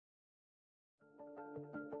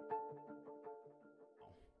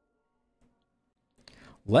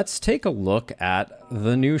Let's take a look at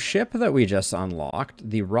the new ship that we just unlocked,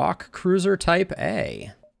 the Rock Cruiser Type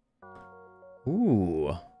A. Ooh.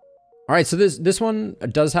 All right, so this one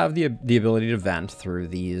does have the ability to vent through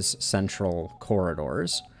these central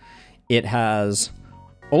corridors. It has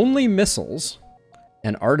only missiles,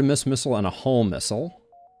 an Artemis missile and a hull missile.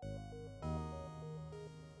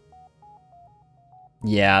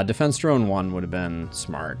 Yeah, Defense Drone 1 would have been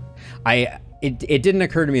smart. It didn't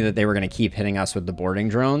occur to me that they were going to keep hitting us with the boarding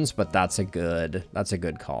drones, but that's a good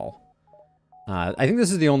call. I think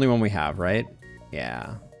this is the only one we have, right?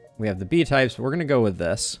 Yeah. We have the B types, but we're going to go with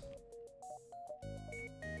this.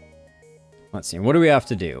 Let's see. What do we have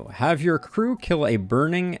to do? Have your crew kill a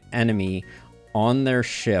burning enemy on their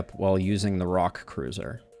ship while using the Rock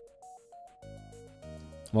Cruiser.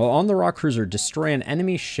 While on the Rock Cruiser, destroy an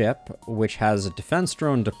enemy ship which has a defense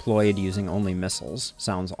drone deployed using only missiles.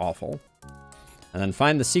 Sounds awful. And then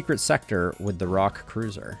find the secret sector with the Rock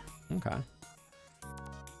Cruiser. Okay.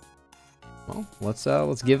 Well,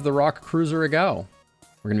 let's give the Rock Cruiser a go.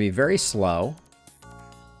 We're gonna be very slow,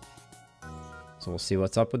 so we'll see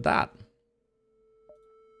what's up with that.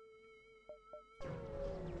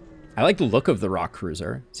 I like the look of the Rock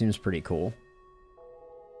Cruiser. Seems pretty cool.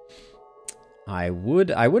 I would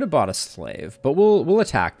have bought a slave, but we'll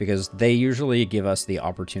attack because they usually give us the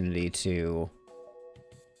opportunity to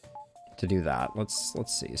do that. Let's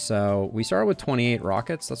see. So we started with 28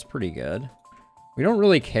 rockets. That's pretty good. We don't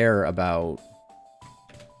really care about...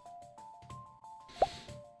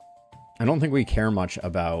 I don't think we care much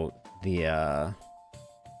about the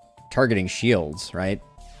targeting shields, right?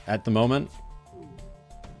 At the moment.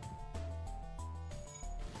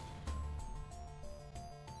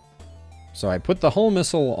 So I put the hull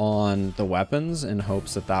missile on the weapons in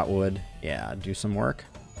hopes that that would, yeah, do some work.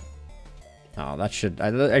 Oh, that should...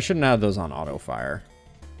 I shouldn't have those on auto fire.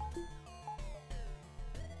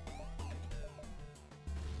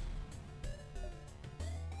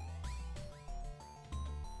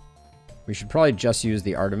 We should probably just use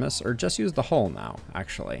the Artemis, or just use the hull now,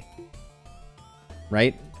 actually.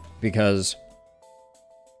 Right? Because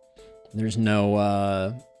there's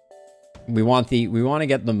no... we want to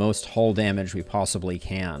get the most hull damage we possibly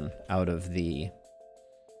can out of these.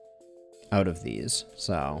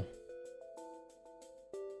 So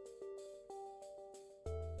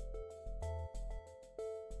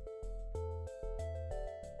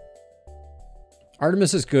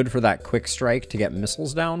Artemis is good for that quick strike to get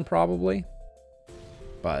missiles down, probably.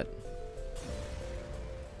 But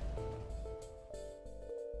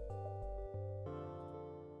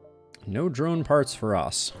no drone parts for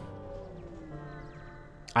us.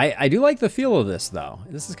 I do like the feel of this, though.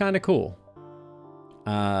 This is kind of cool.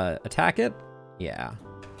 Attack it? Yeah.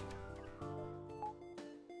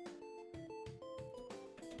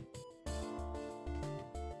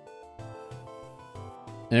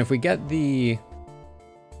 And if we get the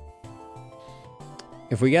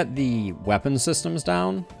weapon systems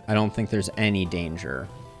down, I don't think there's any danger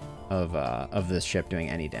of this ship doing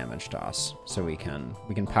any damage to us. So we can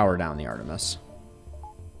power down the Artemis.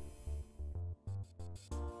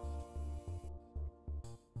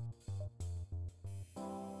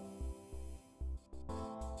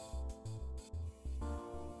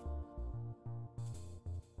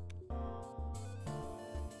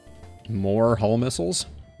 More hull missiles.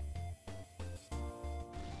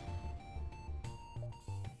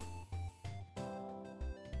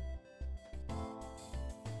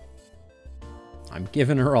 I'm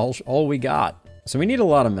giving her all we got. So we need a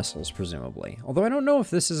lot of missiles, presumably. Although I don't know if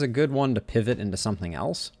this is a good one to pivot into something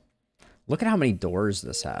else. Look at how many doors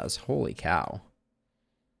this has. Holy cow.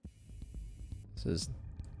 This is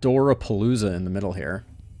Dorapalooza in the middle here.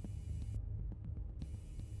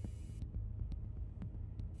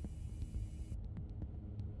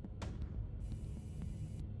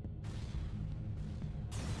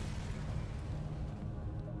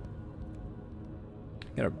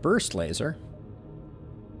 Got a burst laser.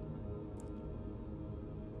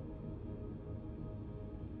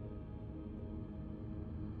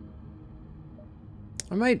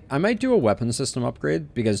 I might do a weapon system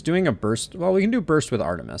upgrade because doing a burst, well, we can do burst with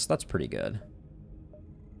Artemis. That's pretty good.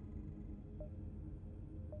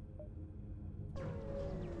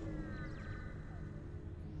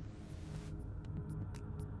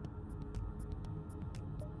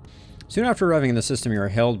 Soon after arriving in the system, you are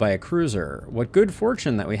hailed by a cruiser. What good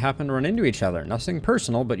fortune that we happen to run into each other. Nothing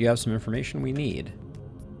personal, but you have some information we need.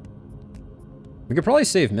 We could probably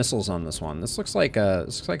save missiles on this one. This looks like a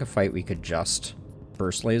fight we could just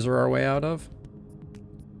burst laser our way out of.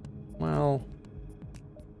 Well,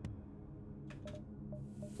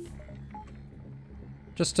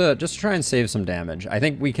 Just to try and save some damage. I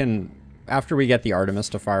think we can, after we get the Artemis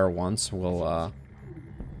to fire once, we'll,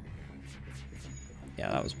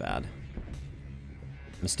 yeah, that was bad.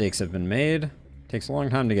 Mistakes have been made. Takes a long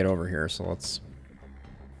time to get over here, so let's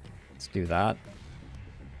do that.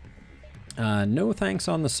 No thanks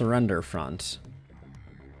on the surrender front.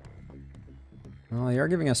 Well, they are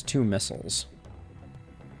giving us 2 missiles.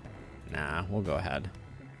 Nah, we'll go ahead.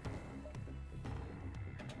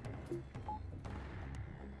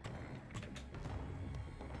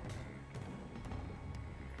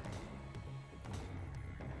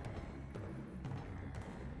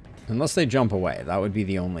 Unless they jump away, that would be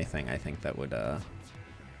the only thing I think that would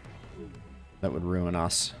ruin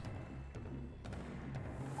us.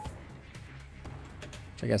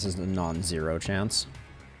 Which I guess is a non-zero chance.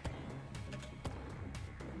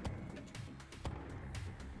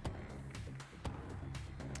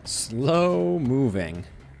 Slow moving.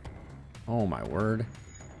 Oh my word.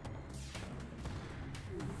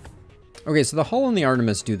 Okay, so the hull and the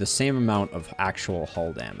Artemis do the same amount of actual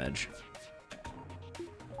hull damage.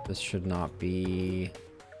 This should not be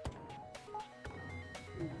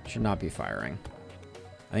firing.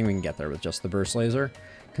 I think we can get there with just the burst laser.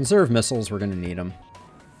 Conserve missiles, we're going to need them.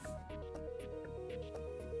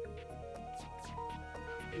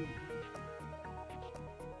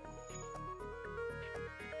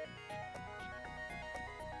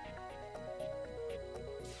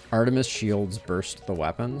 Artemis shields burst the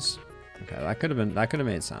weapons. Okay, that could have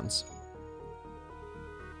made sense.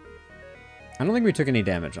 I don't think we took any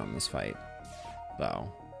damage on this fight,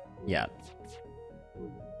 though, yet.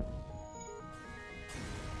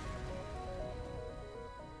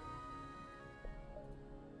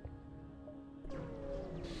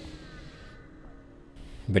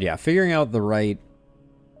 But yeah, figuring out the right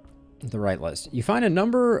list. You find a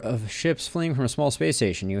number of ships fleeing from a small space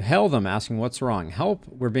station. You hail them, asking what's wrong. Help,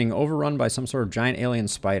 we're being overrun by some sort of giant alien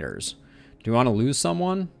spiders. Do you want to lose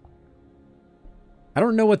someone? I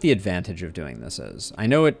don't know what the advantage of doing this is. I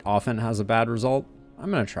know it often has a bad result. I'm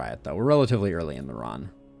going to try it, though. We're relatively early in the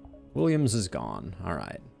run. Williams is gone. All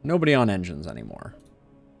right. Nobody on engines anymore.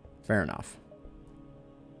 Fair enough.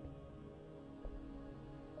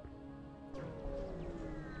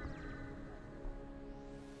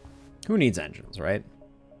 Who needs engines, right?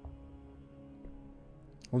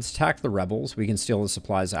 Let's attack the rebels. We can steal the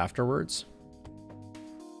supplies afterwards.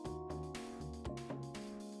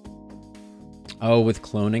 Oh, with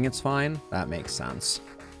cloning it's fine? That makes sense.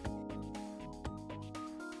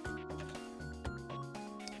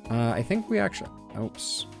 I think we actually...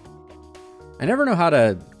 Oops. I never know how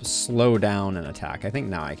to slow down an attack. I think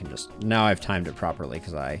now I can just... Now I've timed it properly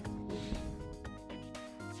because I...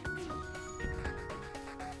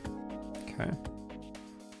 Okay.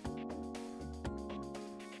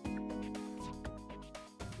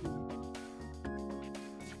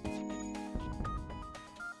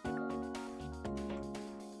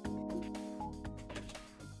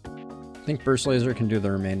 I think burst laser can do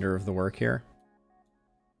the remainder of the work here.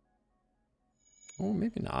 Oh,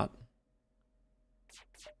 maybe not.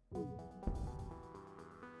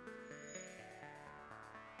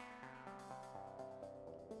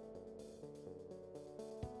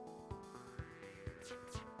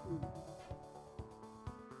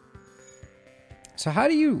 So how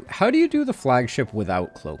do you do the flagship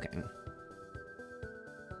without cloaking?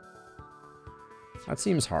 That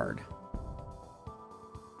seems hard.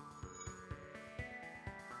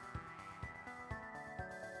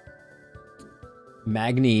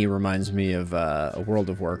 Magni reminds me of a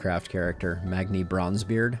World of Warcraft character, Magni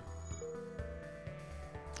Bronzebeard.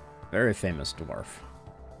 Very famous dwarf.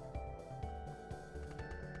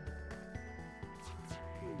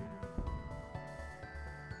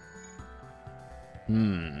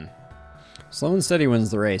 Slow and steady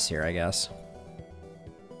wins the race here, I guess.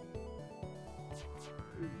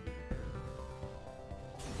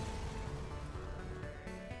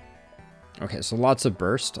 Okay, so lots of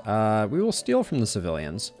burst. We will steal from the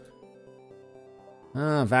civilians.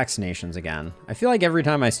 Vaccinations again. I feel like every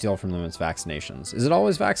time I steal from them, it's vaccinations. Is it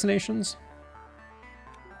always vaccinations?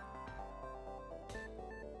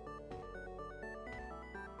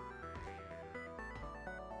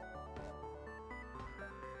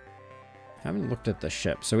 Haven't looked at the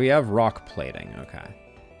ship. So we have rock plating. Okay.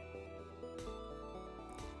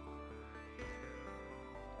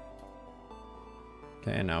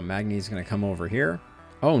 Okay, now Magni's going to come over here.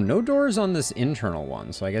 Oh, no doors on this internal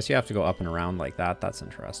one. So I guess you have to go up and around like that. That's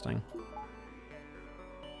interesting.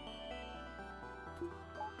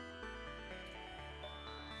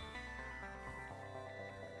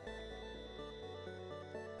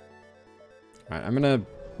 All right, I'm going to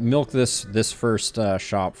milk this first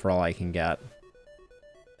shop for all I can get.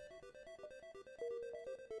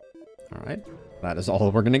 All right, that is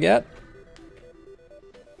all we're gonna get.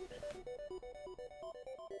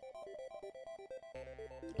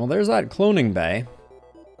 Well, there's that cloning bay.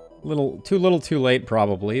 Little too late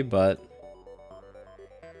probably, but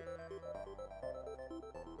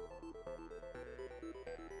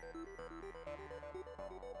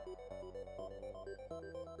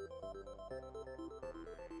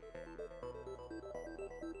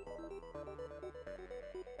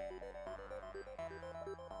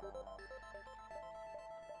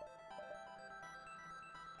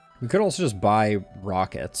we could also just buy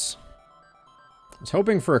rockets. I was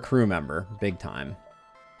hoping for a crew member, big time.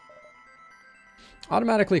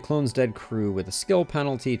 Automatically clones dead crew with a skill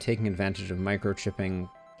penalty, taking advantage of microchipping.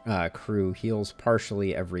 Crew heals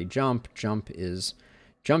partially every jump. Jump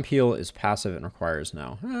heal is passive and requires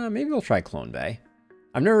no. Maybe we'll try Clone Bay.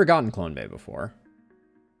 I've never gotten Clone Bay before.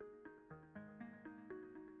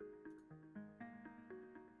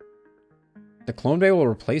 The Clone Bay will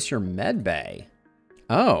replace your Med Bay.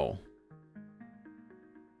 Oh.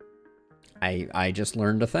 I just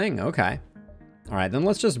learned a thing. Okay. All right, then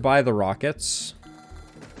let's just buy the rockets,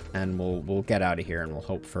 and we'll get out of here, and we'll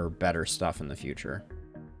hope for better stuff in the future.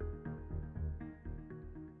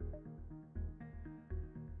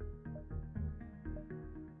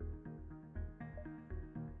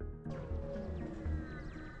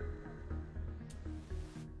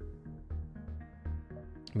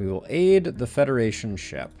 We will aid the Federation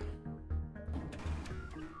ship.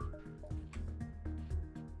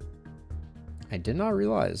 I did not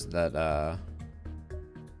realize that,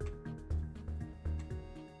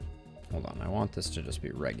 hold on, I want this to just be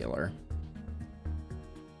regular.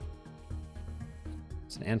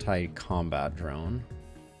 It's an anti-combat drone.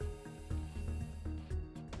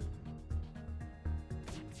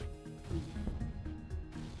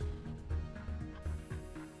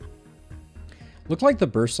 Looked like the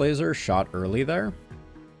burst laser shot early there.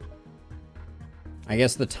 I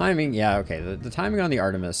guess the timing, yeah, okay, the timing on the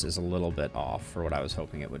Artemis is a little bit off for what I was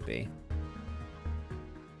hoping it would be.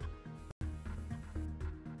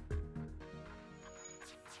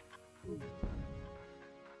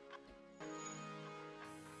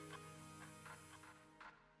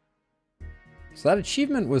 So that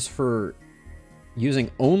achievement was for using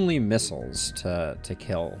only missiles to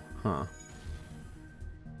kill, huh?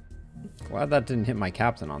 Glad that didn't hit my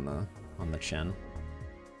captain on the chin.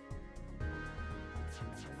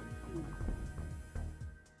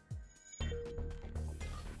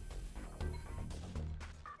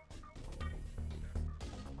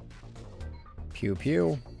 Pew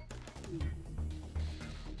pew.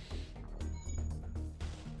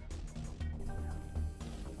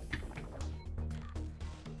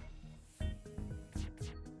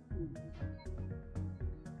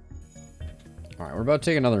 Alright, we're about to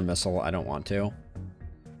take another missile. I don't want to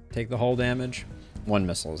take the hull damage. One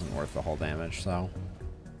missile isn't worth the hull damage, so.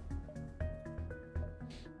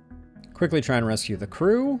 Quickly try and rescue the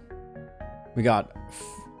crew. We got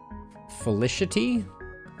Felicity,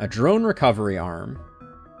 a drone recovery arm,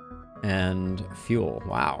 and fuel.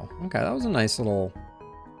 Wow. Okay, that was a nice little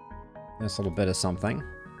bit of something.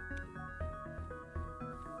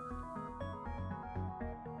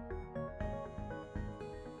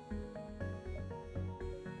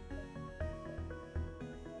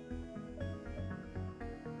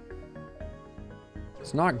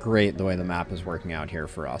 It's not great the way the map is working out here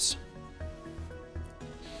for us.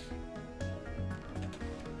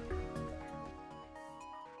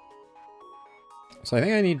 So I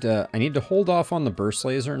think I need to hold off on the burst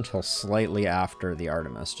laser until slightly after the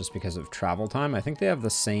Artemis, just because of travel time. I think they have the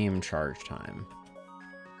same charge time.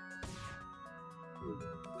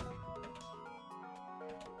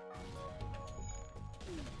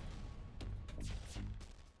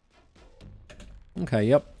 Okay,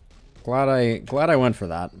 yep. Glad I went for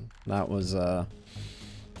that. That was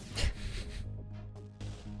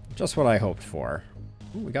just what I hoped for.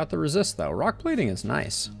 Ooh, we got the resist though. Rock plating is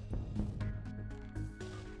nice.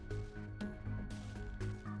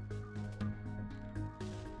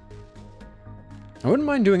 I wouldn't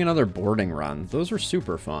mind doing another boarding run. Those were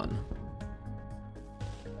super fun.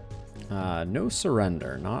 No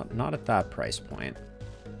surrender. Not at that price point.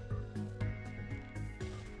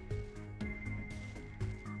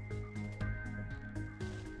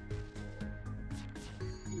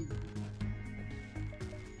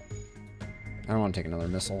 I don't want to take another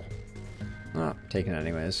missile. Ah, taking it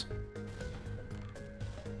anyways.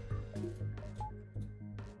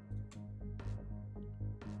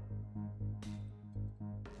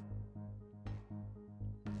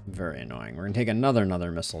 Very annoying. We're gonna take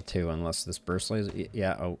another missile too, unless this burst laser...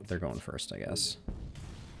 Yeah, oh, they're going first, I guess.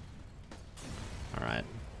 Alright.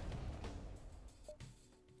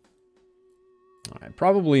 Alright,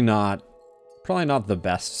 probably not the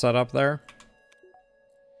best setup there.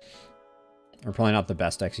 Or probably not the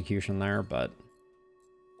best execution there, but...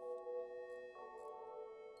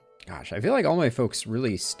 Gosh, I feel like all my folks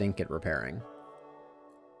really stink at repairing.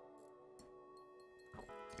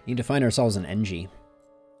 Need to find ourselves an NG.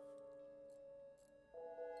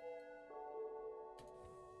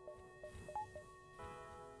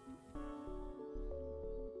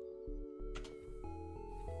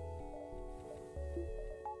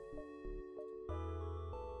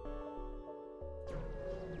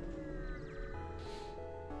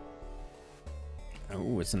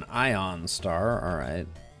 Oh, it's an ion star. All right.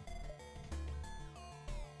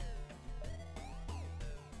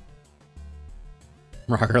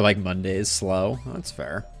 Rocker like Mondays slow. That's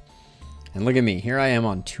fair. And look at me. Here I am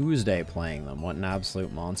on Tuesday playing them. What an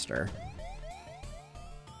absolute monster.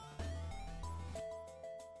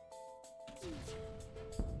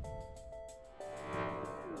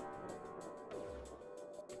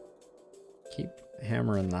 Keep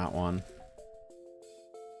hammering that one.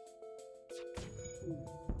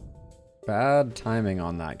 Bad timing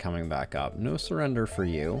on that coming back up. No surrender for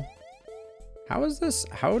you. How is this?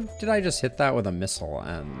 How did I just hit that with a missile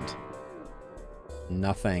and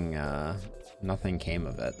nothing, nothing came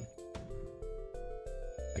of it?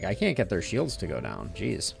 Like, I can't get their shields to go down.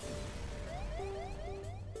 Jeez.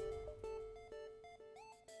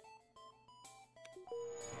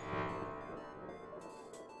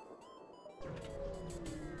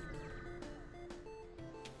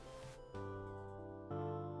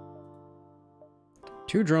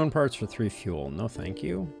 Two drone parts for 3 fuel. No, thank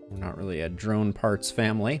you. We're not really a drone parts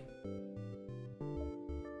family.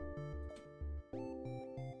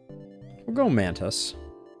 We'll go Mantis.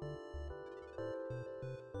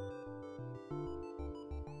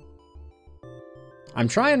 I'm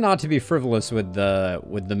trying not to be frivolous with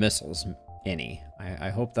the missiles, any. I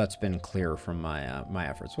hope that's been clear from my my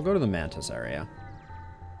efforts. We'll go to the Mantis area.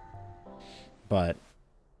 But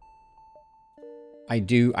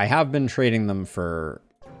I have been trading them for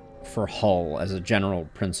hull as a general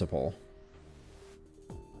principle.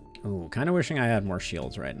 Ooh, kind of wishing I had more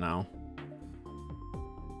shields right now.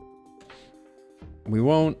 We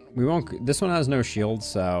won't, this one has no shields,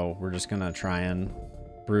 so we're just gonna try and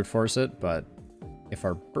brute force it, but if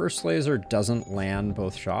our burst laser doesn't land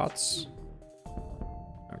both shots...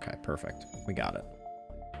 Okay, perfect. We got it.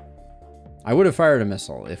 I would have fired a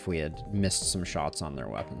missile if we had missed some shots on their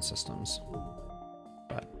weapon systems.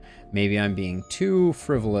 But maybe I'm being too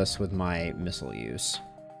frivolous with my missile use.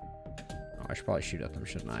 Oh, I should probably shoot at them,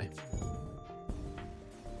 shouldn't I?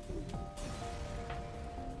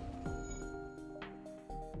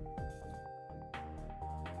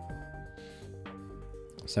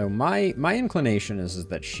 So my inclination is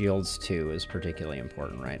that shields 2 is particularly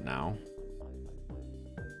important right now.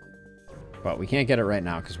 But we can't get it right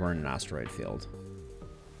now because we're in an asteroid field.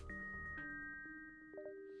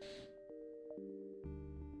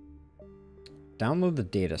 Download the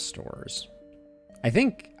data stores. I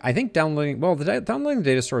think downloading, well, downloading the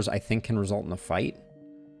data stores I think can result in a fight,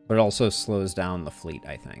 but it also slows down the fleet,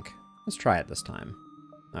 I think. Let's try it this time.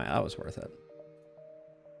 All right, that was worth it.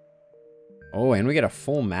 Oh, and we get a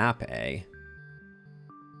full map, eh?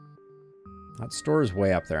 That store is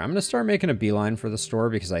way up there. I'm going to start making a beeline for the store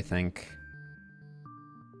because I think...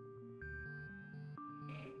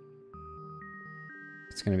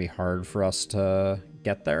 it's going to be hard for us to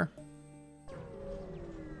get there.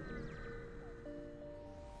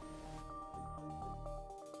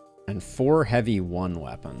 And 4 heavy 1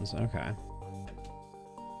 weapons. Okay.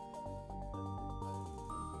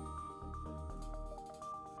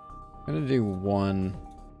 I'm gonna do one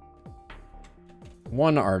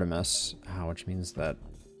Artemis, which means that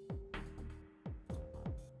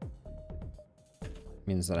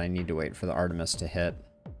I need to wait for the Artemis to hit.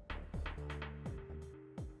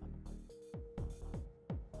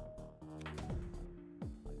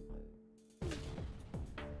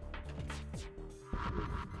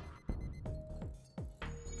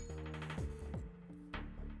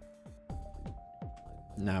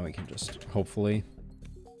 Now we can just hopefully...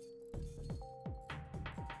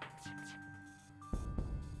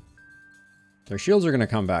 Their shields are going to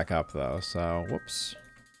come back up, though, so whoops.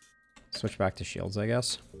 Switch back to shields, I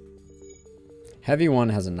guess. Heavy 1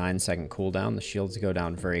 has a 9-second cooldown. The shields go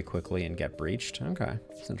down very quickly and get breached. Okay,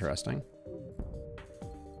 that's interesting.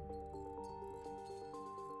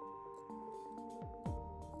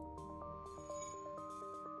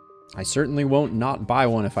 I certainly won't not buy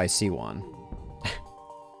one if I see one.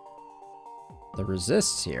 The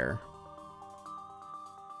resists here.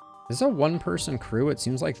 Is this a one-person crew? It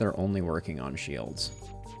seems like they're only working on shields.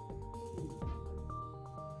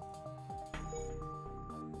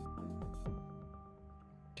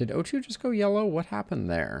 Did O2 just go yellow? What happened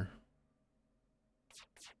there?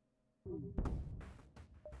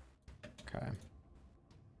 Okay.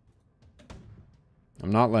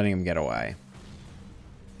 I'm not letting him get away.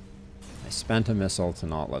 I spent a missile to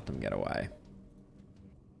not let them get away.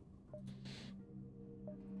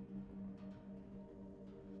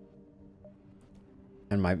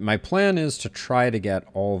 And my plan is to try to get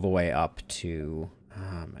all the way up to...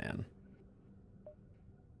 Ah, man.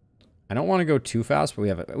 I don't want to go too fast,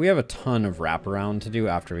 but we have a ton of wraparound to do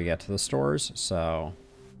after we get to the stores, so...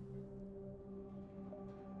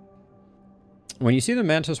 When you see the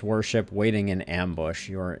Mantis warship waiting in ambush,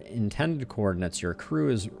 your intended coordinates, your crew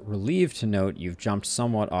is relieved to note you've jumped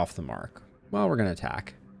somewhat off the mark. Well, we're going to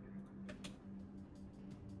attack.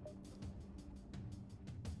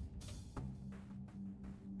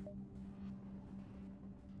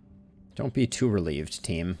 Don't be too relieved,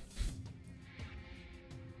 team.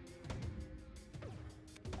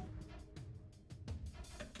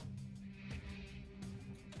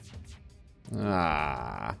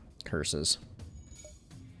 Ah, curses.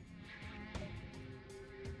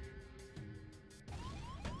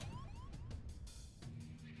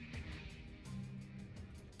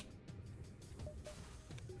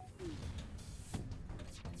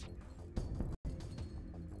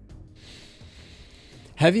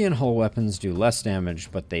 Heavy and hull weapons do less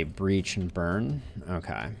damage, but they breach and burn.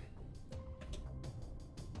 Okay.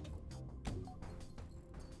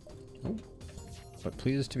 Oh, but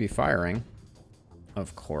pleased to be firing.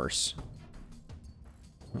 Of course.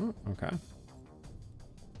 Oh, okay.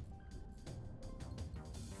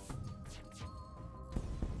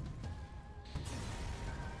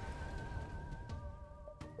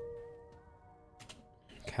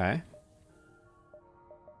 Okay.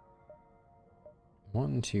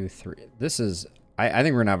 1, 2, 3. This is... I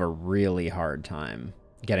think we're gonna have a really hard time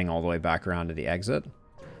getting all the way back around to the exit.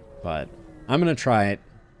 But I'm gonna try it.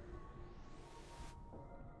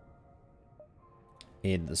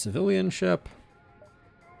 Aid the civilian ship.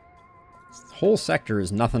 This whole sector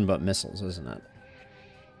is nothing but missiles, isn't it?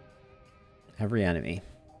 Every enemy.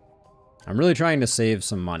 I'm really trying to save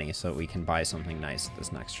some money so that we can buy something nice at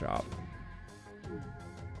this next shop.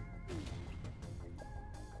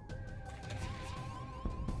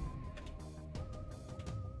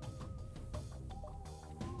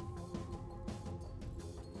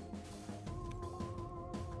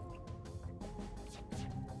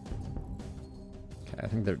 I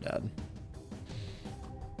think they're dead.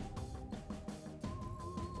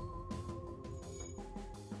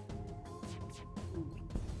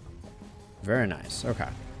 Very nice. Okay.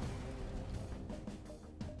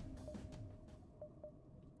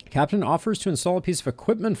 Captain offers to install a piece of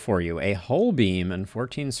equipment for you. A hull beam and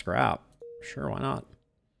 14 scrap. Sure, why not?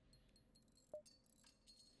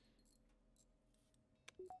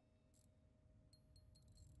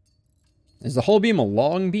 Is the hull beam a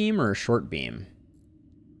long beam or a short beam?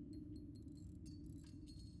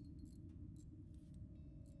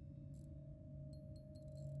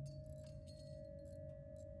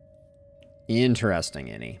 Interesting,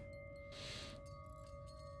 Innie.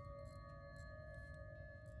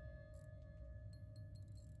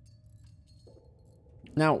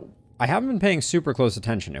 Now, I haven't been paying super close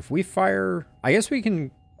attention. If we fire... I guess we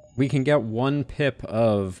can get 1 pip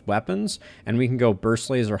of weapons, and we can go burst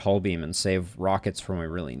laser hull beam and save rockets for when we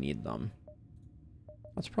really need them.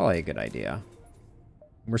 That's probably a good idea.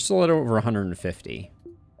 We're still at over 150.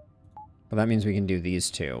 But that means we can do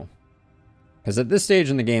these two. Because at this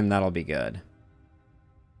stage in the game, that'll be good.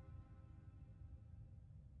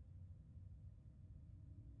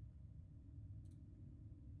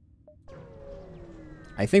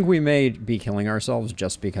 I think we may be killing ourselves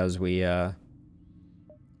just because we,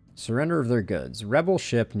 surrender of their goods. Rebel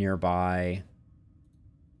ship nearby.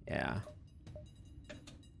 Yeah.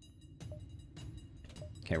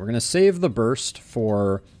 Okay, we're going to save the burst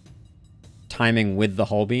for timing with the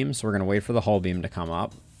hull beam. So we're going to wait for the hull beam to come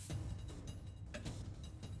up.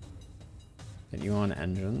 Get you on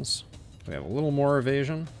engines. We have a little more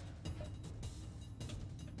evasion.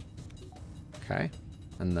 Okay.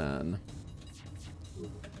 And then...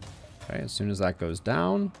 Okay, as soon as that goes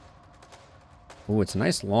down... Ooh, it's a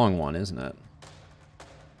nice long one, isn't it?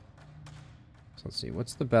 So let's see,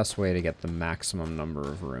 what's the best way to get the maximum number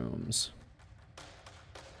of rooms?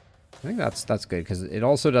 I think that's good, because it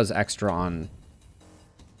also does extra on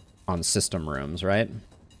system rooms, right?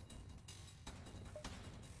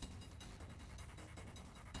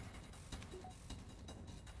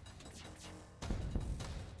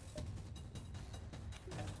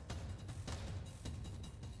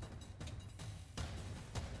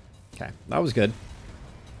 Okay, that was good.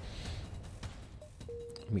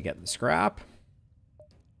 We get the scrap.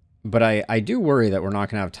 But I do worry that we're not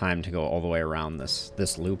going to have time to go all the way around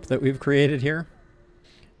this loop that we've created here.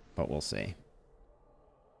 But we'll see.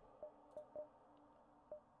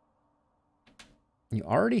 You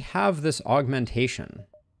already have this augmentation.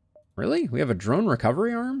 Really? We have a drone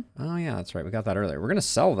recovery arm? Oh yeah, that's right. We got that earlier. We're going to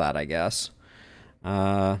sell that, I guess.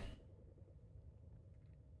 I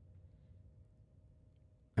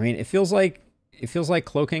mean, it feels like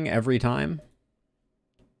cloaking every time.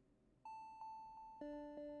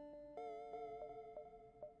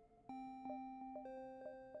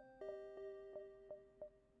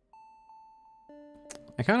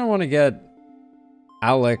 I kind of want to get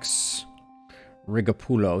Alex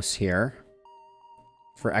Rigopoulos here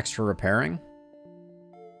for extra repairing.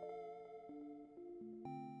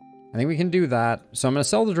 I think we can do that. So I'm going to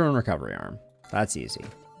sell the drone recovery arm. That's easy.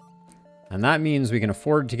 And that means we can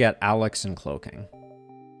afford to get Alex and cloaking.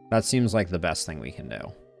 That seems like the best thing we can do.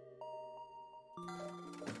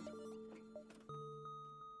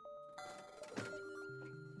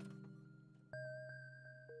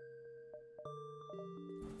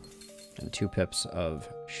 And 2 pips of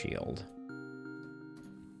shield.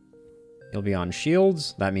 You'll be on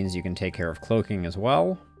shields. That means you can take care of cloaking as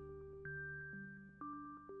well.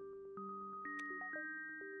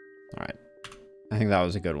 Alright. I think that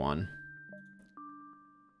was a good one.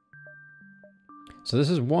 So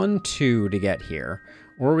this is 1, 2 to get here.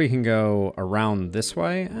 Or we can go around this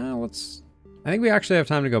way. I think we actually have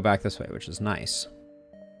time to go back this way, which is nice.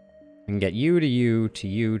 We can get you to you to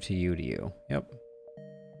you to you to you. Yep.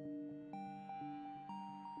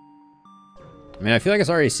 I mean, I feel like it's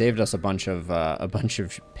already saved us a bunch of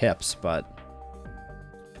pips, but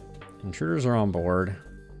intruders are on board.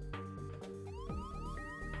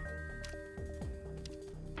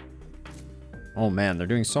 Oh man, they're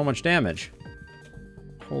doing so much damage.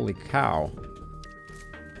 Holy cow.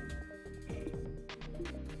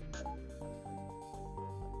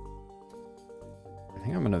 I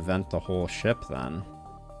think I'm gonna vent the whole ship then.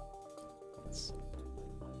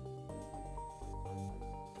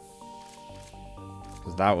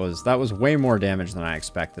 Because that was way more damage than I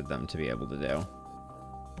expected them to be able to do.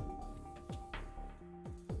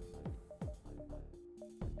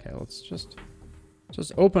 Okay, let's just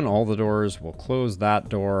open all the doors. We'll close that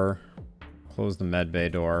door. Close the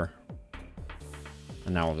medbay door.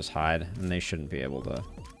 And now we'll just hide. And they shouldn't be able to.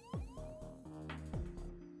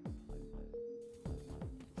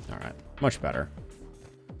 Alright, much better.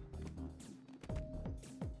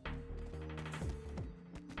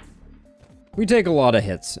 We take a lot of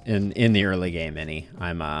hits in the early game, Innie.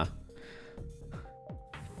 I'm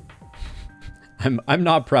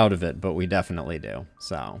not proud of it, but we definitely do.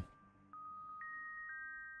 So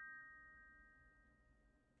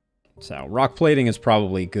rock plating is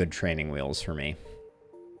probably good training wheels for me.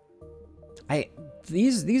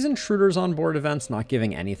 These intruders on board events not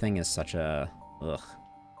giving anything is such a ugh.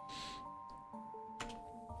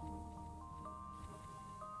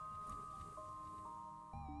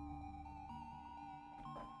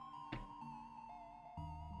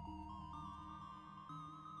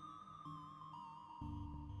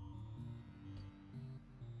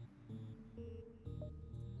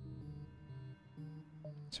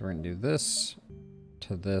 So we're going to do this,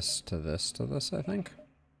 to this, to this, to this, I think.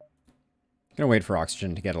 Gonna wait for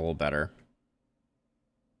oxygen to get a little better.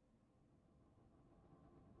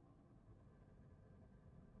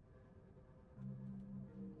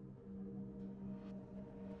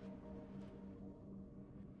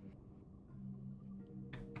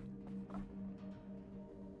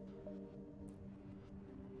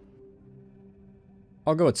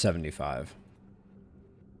 I'll go at 75.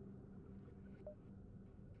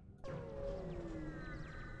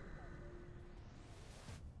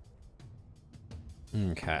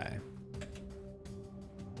 Okay.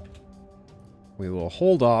 We will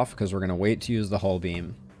hold off because we're going to wait to use the hull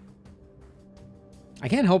beam. I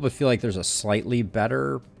can't help but feel like there's a slightly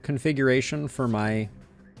better configuration for my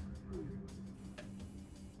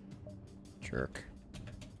jerk.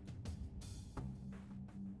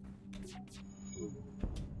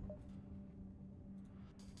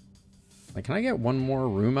 Like, can I get one more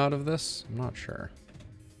room out of this? I'm not sure.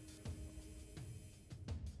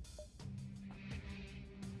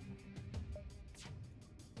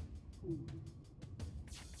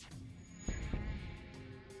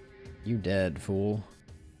 You dead, fool.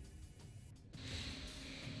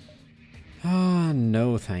 Ah,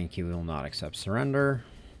 no thank you. We will not accept surrender.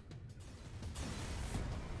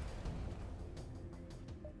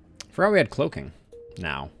 Forgot we had cloaking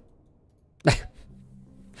now.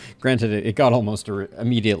 Granted, it got almost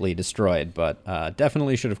immediately destroyed, but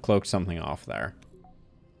definitely should have cloaked something off there.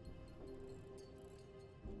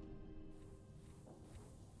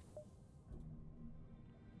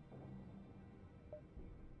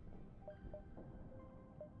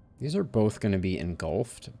 These are both going to be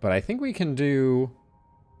engulfed, but I think we can do...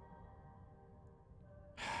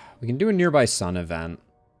 We can do a nearby sun event.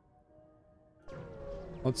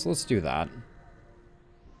 Let's do that.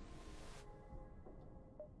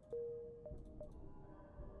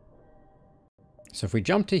 So if we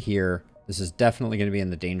jump to here, this is definitely going to be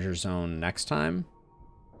in the danger zone next time.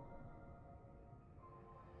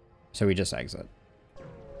 So we just exit.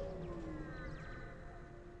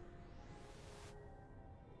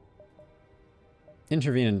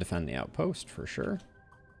 Intervene and defend the outpost, for sure.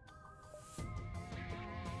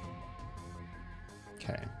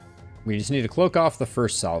 Okay. We just need to cloak off the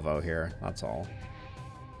first salvo here, that's all.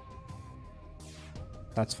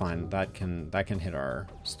 That's fine, that can hit our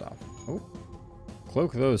stuff. Oh.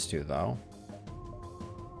 Cloak those two, though.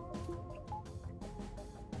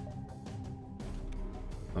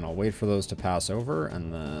 And I'll wait for those to pass over,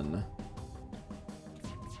 and then...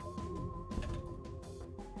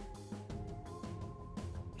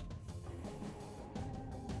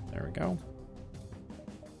 There we go.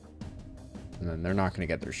 And then they're not going to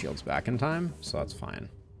get their shields back in time, so that's fine.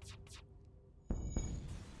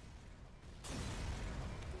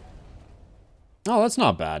 Oh, that's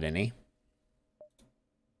not bad, any.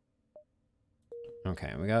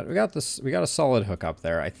 Okay, we got a solid hook up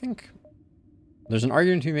there. I think there's an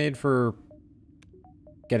argument to be made for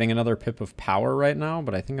getting another pip of power right now,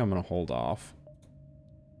 but I think I'm going to hold off.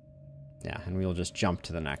 Yeah, and we'll just jump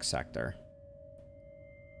to the next sector.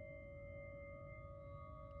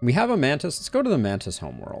 We have a Mantis. Let's go to the Mantis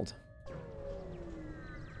homeworld.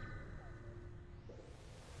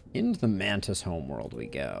 Into the Mantis homeworld we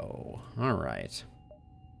go. All right.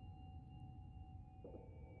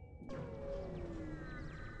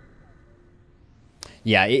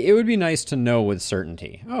 Yeah, it would be nice to know with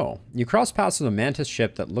certainty. Oh, you cross paths with a Mantis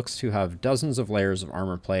ship that looks to have dozens of layers of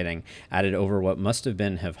armor plating added over what must have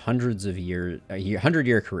been hundreds of years, a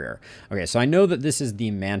 100-year career. Okay, so I know that this is the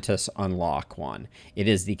Mantis unlock one. It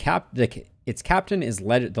is its captain is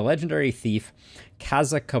the legendary thief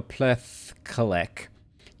Kazakopletkalek.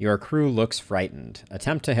 Your crew looks frightened.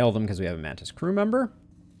 Attempt to hail them because we have a Mantis crew member.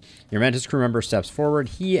 Your Mantis crew member steps forward.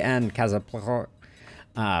 He and Kazakopletkalek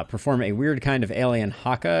perform a weird kind of alien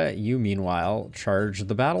haka. You, meanwhile, charge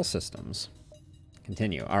the battle systems.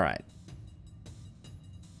 Continue. All right.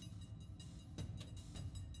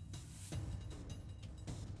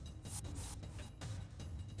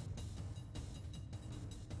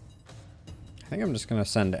 I think I'm just going to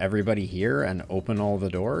send everybody here and open all the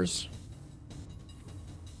doors.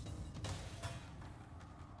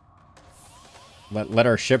 Let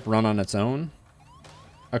our ship run on its own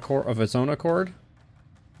accord.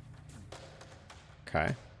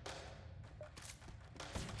 Okay.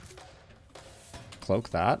 Cloak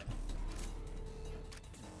that.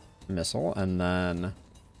 Missile, and then...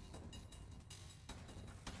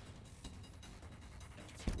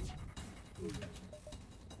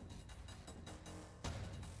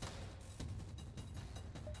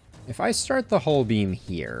 If I start the hull beam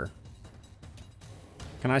here,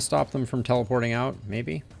 can I stop them from teleporting out?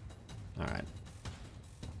 Maybe? Alright.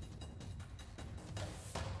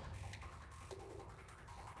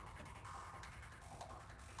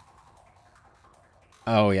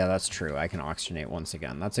 Oh yeah, that's true. I can oxygenate once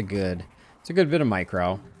again. It's a good bit of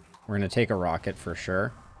micro. We're gonna take a rocket for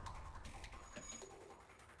sure.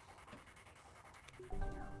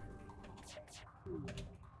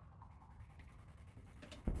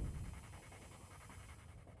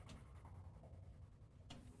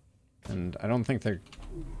 And I don't think they're...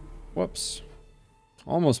 Whoops.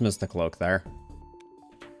 Almost missed the cloak there.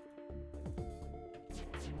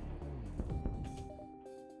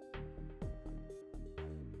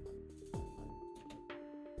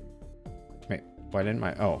 Wait, why didn't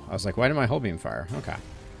my... Oh, I was like, why didn't my hull beam fire? Okay.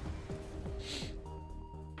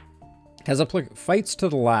 Kazaplik fights to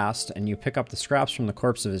the last, and you pick up the scraps from the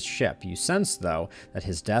corpse of his ship. You sense, though, that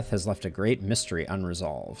his death has left a great mystery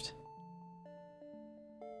unresolved.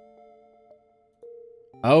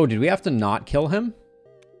 Oh, did we have to not kill him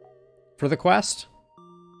for the quest?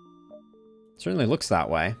 Certainly looks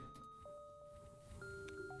that way.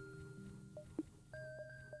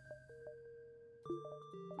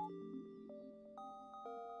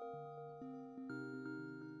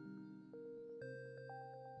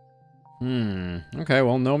 Okay,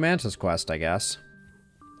 well, no Mantis quest, I guess.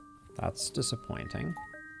 That's disappointing.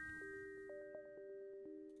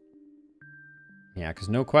 Yeah, because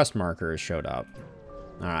no quest markers showed up.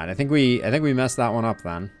 All right, I think we messed that one up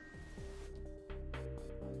then.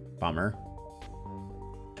 Bummer.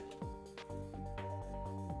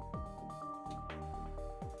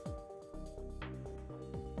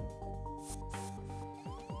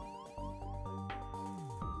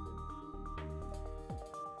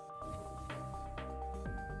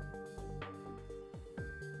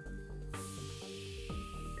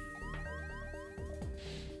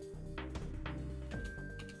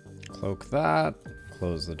 Cloak that.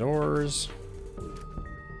 Close the doors.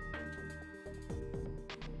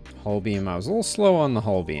 Hull beam. I was a little slow on the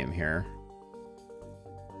hull beam here.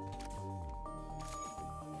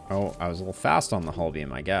 Oh, I was a little fast on the hull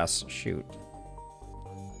beam, I guess. Shoot.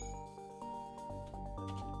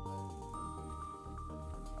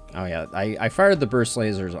 Oh yeah, I fired the burst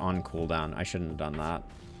lasers on cooldown. I shouldn't have done that.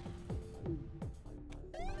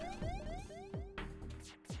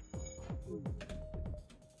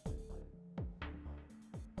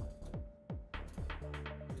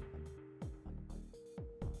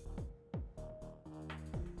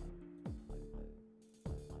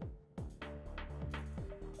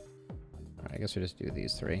 I guess we just do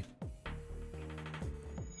these three.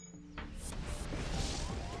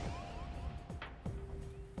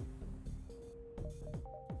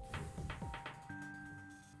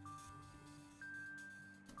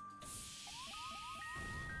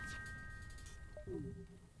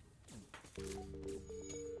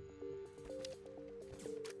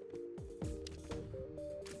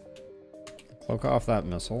 Cloak off that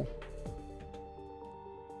missile.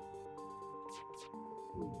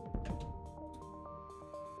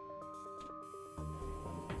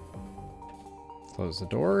 Close the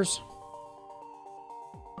doors.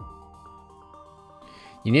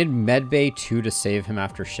 You need medbay 2 to save him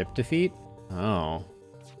after ship defeat? Oh.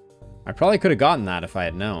 I probably could have gotten that if I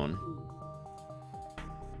had known.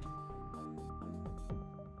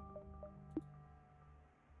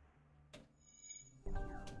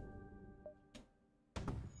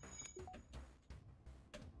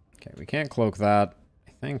 Okay, we can't cloak that,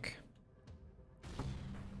 I think.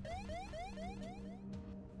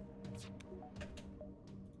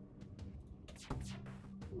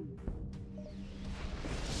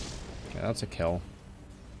 Okay, that's a kill.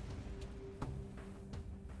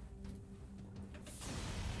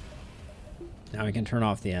 Now we can turn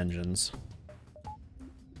off the engines.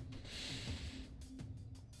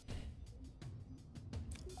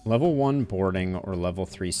 Level 1 boarding or level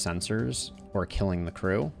 3 sensors or killing the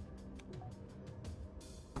crew.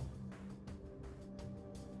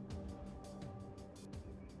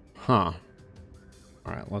 Huh.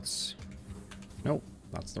 Alright, let's... Nope,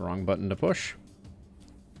 that's the wrong button to push.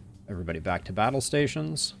 Everybody back to battle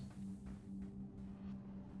stations.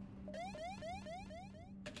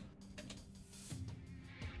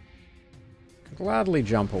 Could gladly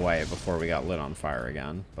jump away before we got lit on fire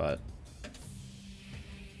again, but...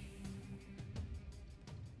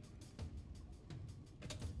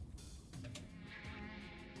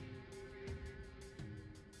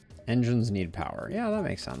 Engines need power. Yeah, that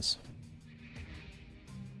makes sense.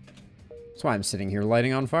 That's why I'm sitting here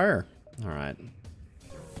lighting on fire. Alright.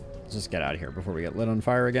 Let's just get out of here before we get lit on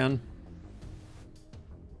fire again.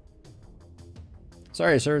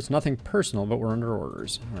 Sorry, sir. It's nothing personal, but we're under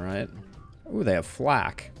orders. Alright. Ooh, they have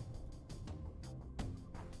flak.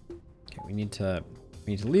 Okay, we need to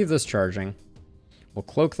leave this charging. We'll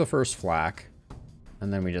cloak the first flak.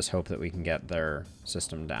 And then we just hope that we can get their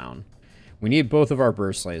system down. We need both of our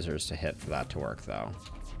burst lasers to hit for that to work, though.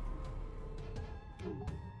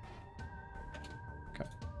 Okay.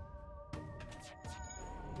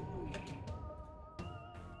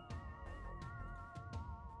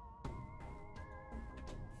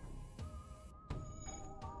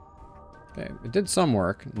 Okay, it did some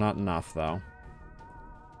work. Not enough, though.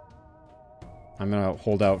 I'm going to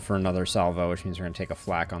hold out for another salvo, which means we're going to take a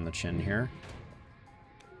flak on the chin here.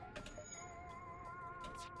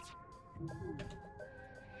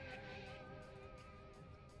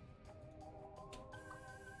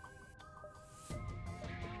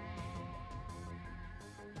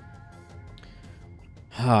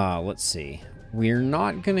 Let's see. We're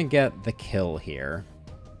not gonna get the kill here.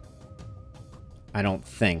 I don't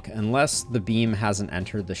think, unless the beam hasn't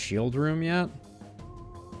entered the shield room yet.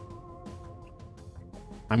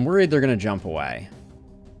 I'm worried they're gonna jump away.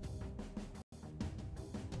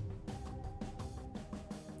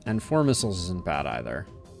 And 4 missiles isn't bad either.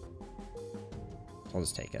 So I'll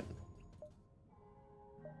just take it.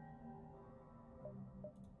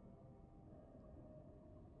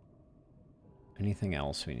 Anything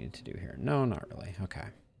else we need to do here? No, not really. Okay.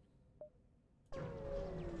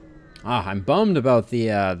 Ah, I'm bummed about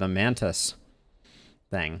the mantis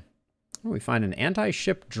thing. Oh, we find an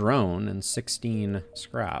anti-ship drone and 16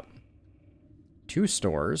 scrap. 2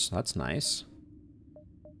 stores. That's nice.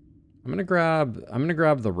 I'm gonna grab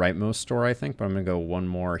the rightmost store, I think, but I'm gonna go one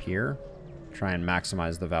more here. Try and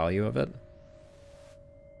maximize the value of it.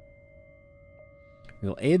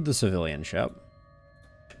 We'll aid the civilian ship.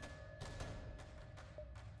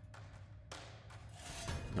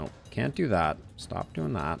 Nope, can't do that. Stop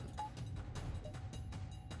doing that.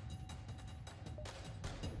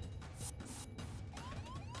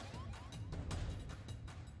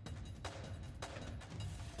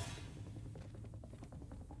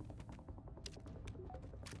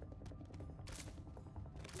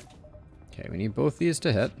 Okay, we need both these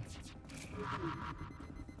to hit.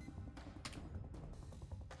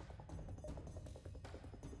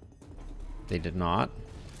 They did not.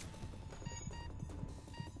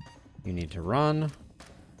 You need to run.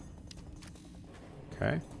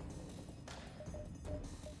 Okay.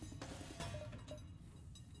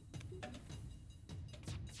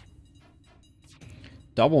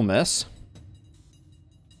 Double miss.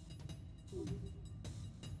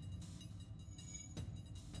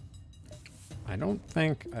 I don't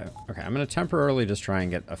think... okay, I'm going to temporarily just try and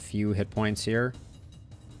get a few hit points here.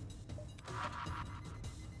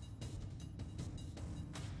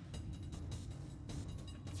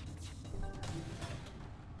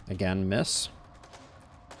 Again, miss.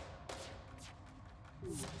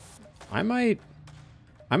 I might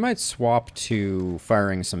swap to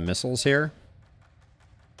firing some missiles here.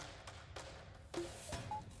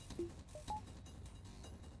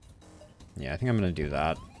 Yeah, I think I'm going to do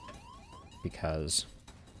that. Because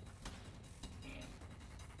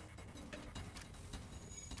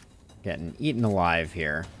getting eaten alive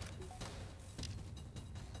here.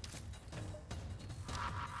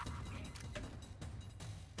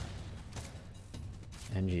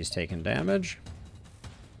 NG's taking damage.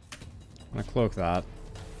 I'm gonna cloak that.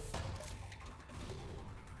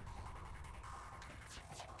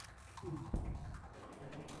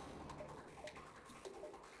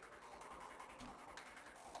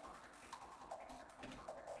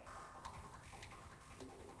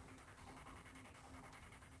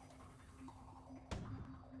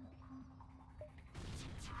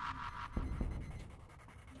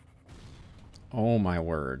 Oh my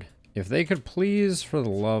word. If they could please, for the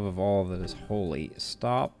love of all that is holy,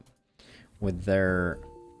 stop with their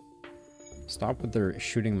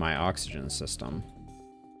shooting my oxygen system.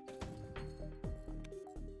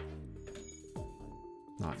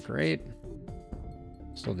 Not great.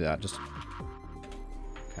 Still do that, just...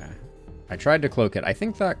 okay. I tried to cloak it. I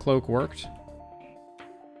think that cloak worked.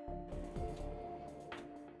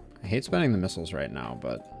 I hate spending the missiles right now,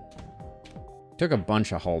 but... took a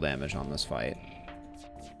bunch of hull damage on this fight.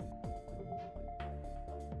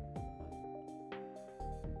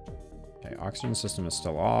 Okay, oxygen system is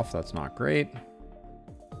still off. That's not great.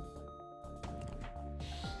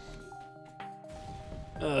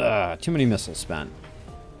 Ugh, too many missiles spent.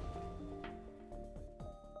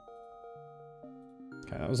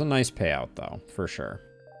 Okay, that was a nice payout, though, for sure.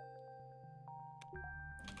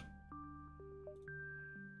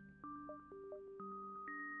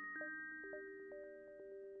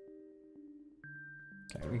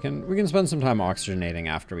 Okay, we can spend some time oxygenating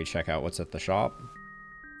after we check out what's at the shop.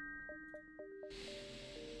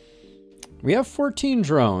 We have 14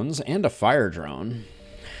 drones and a fire drone.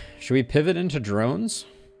 Should we pivot into drones?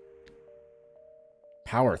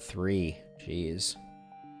 Power 3. Jeez.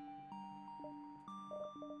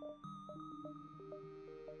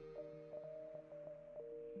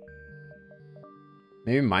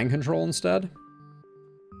 Maybe mind control instead?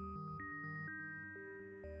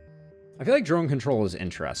 I feel like drone control is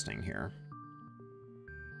interesting here.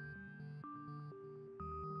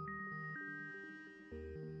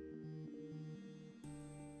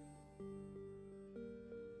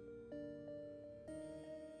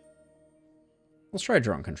 Let's try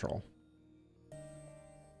drone control.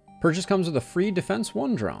 Purchase comes with a free Defense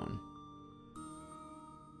 1 drone.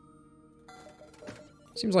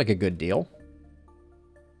 Seems like a good deal.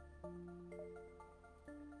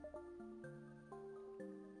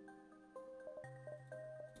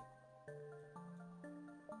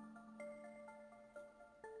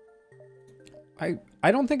 I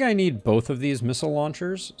don't think I need both of these missile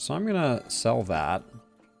launchers, so I'm gonna sell that.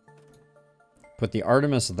 Put the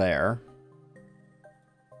Artemis there.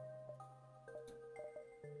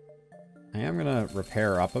 I am gonna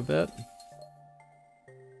repair up a bit.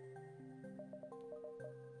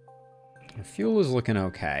 The fuel is looking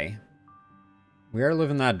okay. We are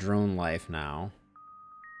living that drone life now.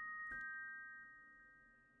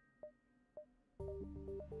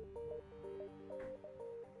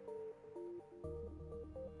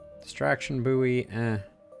 Distraction buoy, eh.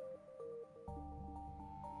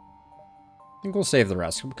 I think we'll save the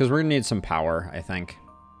rest, because we're going to need some power, I think.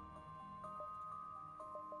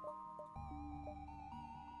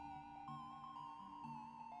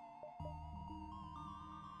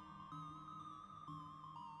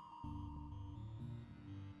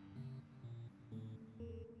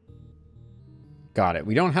 Got it.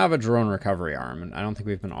 We don't have a drone recovery arm, and I don't think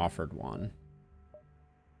we've been offered one.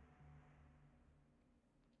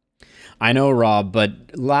 I know, Rob,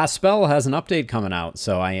 but last spell has an update coming out,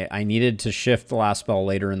 so I needed to shift the last spell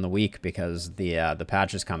later in the week because the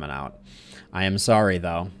patch is coming out. I am sorry,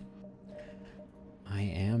 though. I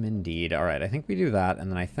am indeed. All right, I think we do that,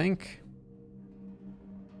 and then I think...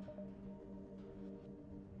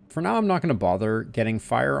 For now, I'm not going to bother getting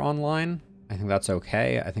fire online. I think that's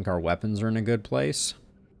okay. I think our weapons are in a good place.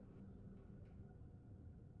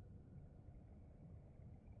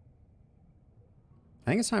 I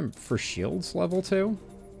think it's time for shields level 2.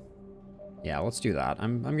 Yeah, let's do that.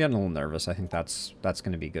 I'm getting a little nervous. I think that's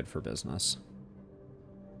going to be good for business.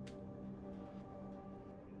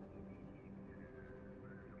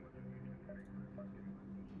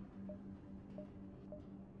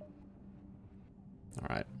 All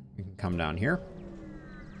right, we can come down here.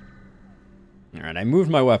 All right, I moved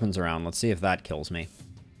my weapons around. Let's see if that kills me.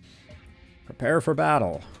 Prepare for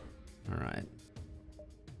battle. All right.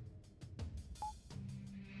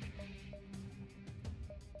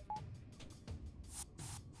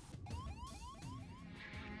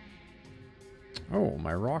 Oh,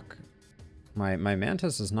 my rock... My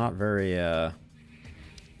mantis is not very,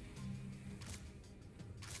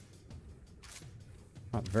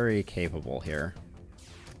 not very capable here.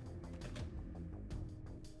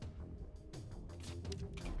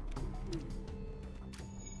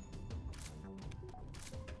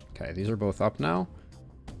 Okay, these are both up now.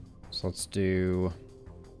 So let's do...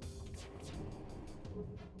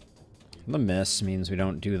 The miss means we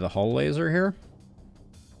don't do the hull laser here.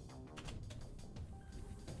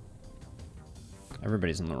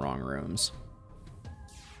 Everybody's in the wrong rooms.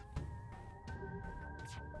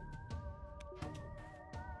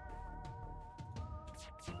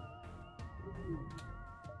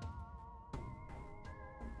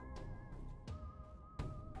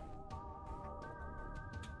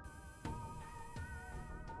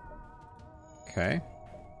 Okay.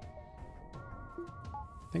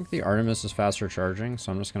 I think the Artemis is faster charging,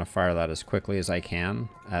 so I'm just going to fire that as quickly as I can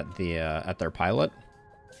at the at their pilot.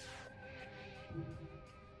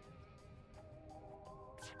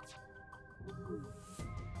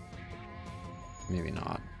 Maybe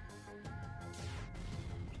not.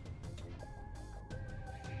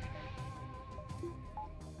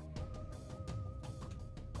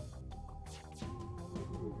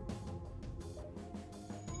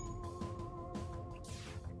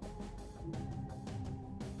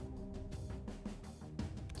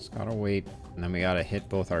 Just gotta wait, and then we gotta hit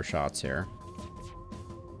both our shots here.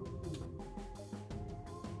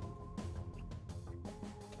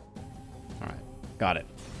 Alright, got it.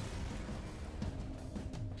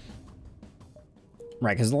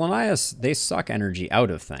 Right, because the Linnaeus, they suck energy out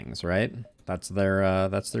of things, right? That's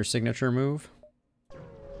their signature move.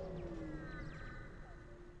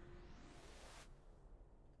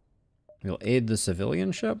 We'll aid the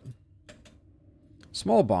civilian ship.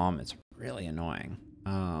 Small bomb, it's really annoying.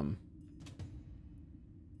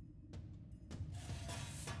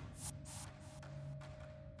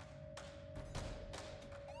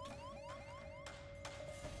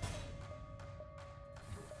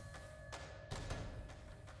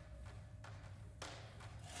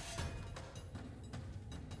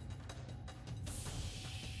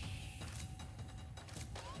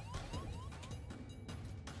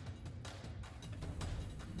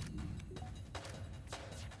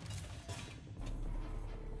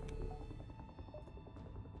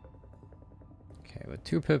 With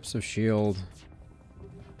 2 pips of shield.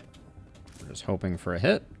 We're just hoping for a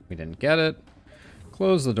hit. We didn't get it.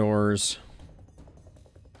 Close the doors.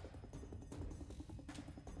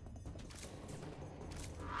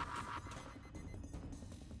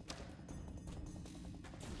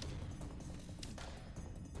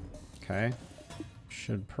 Okay.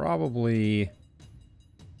 Should probably...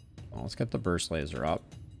 Well, let's get the burst laser up.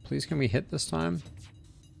 Please, can we hit this time?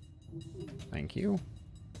 Thank you.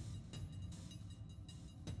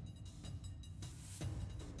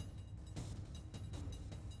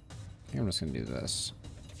 I think I'm just going to do this.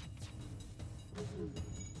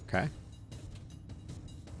 Okay.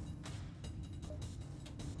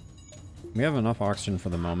 We have enough oxygen for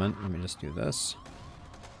the moment. Let me just do this.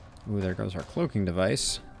 Ooh, there goes our cloaking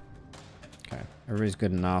device. Okay, everybody's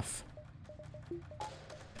good enough.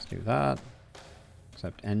 Let's Do that.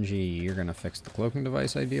 Except NG, you're going to fix the cloaking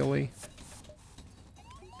device, ideally.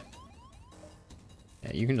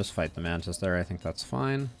 Yeah, you can just fight the Mantis there. I think that's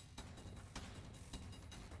fine.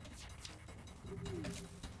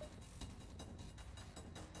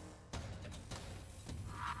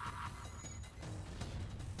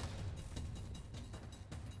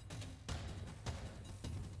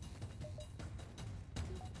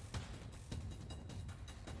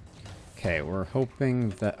 Okay, we're hoping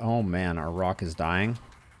that... Oh man, our rock is dying.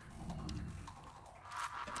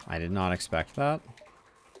 I did not expect that.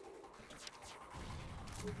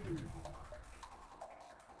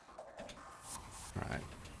 Alright.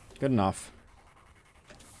 Good enough.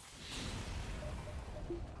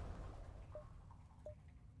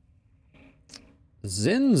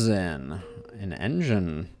 Zinzin. An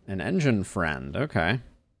engine friend. Okay.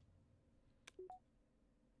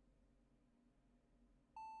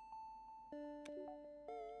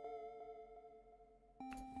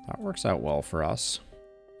 That works out well for us.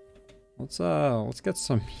 Let's get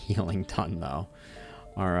some healing done though.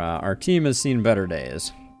 Our team has seen better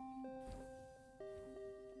days.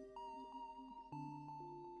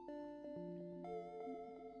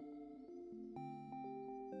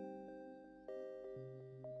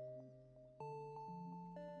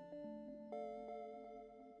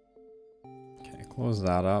 Okay, close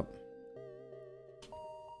that up.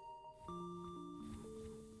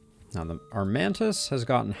 Now, our Mantis has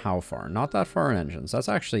gotten how far? Not that far in engines. That's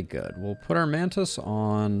actually good. We'll put our Mantis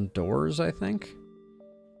on doors, I think.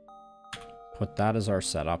 Put that as our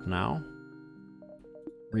setup now.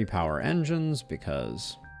 Repower engines,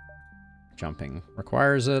 because jumping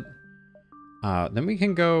requires it. Then we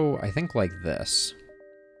can go, I think, like this.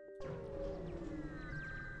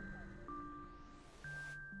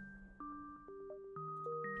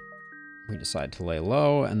 We decide to lay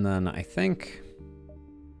low, and then I think...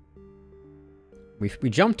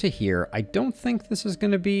 We jump to here. I don't think this is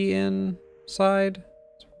going to be inside.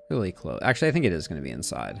 It's really close. Actually, I think it is going to be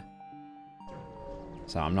inside.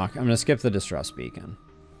 So I'm going to skip the distress beacon.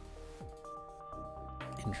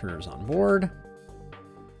 Intruders on board.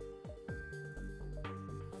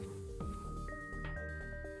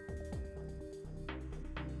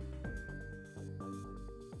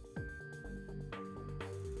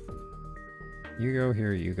 You go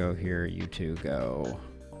here, you go here, you two go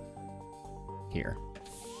here.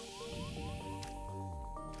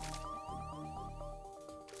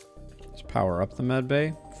 Let's power up the med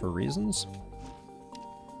bay for reasons.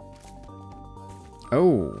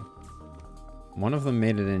 Oh, one of them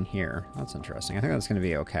made it in here. That's interesting. I think that's going to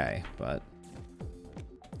be okay, but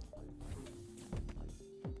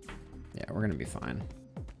yeah, we're going to be fine.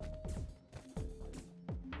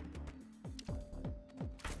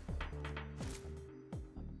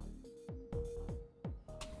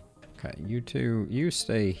 Okay, you two, you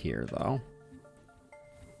stay here, though.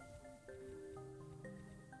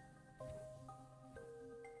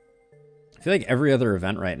 I feel like every other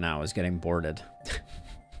event right now is getting boarded.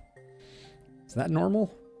 Is that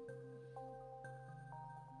normal?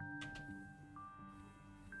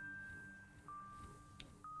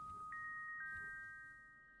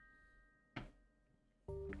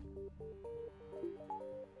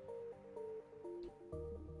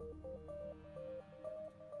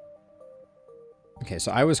 Okay,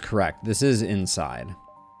 so I was correct. This is inside.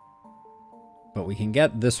 But we can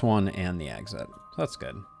get this one and the exit. So that's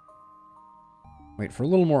good. Wait for a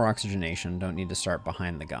little more oxygenation. Don't need to start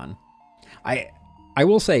behind the gun. I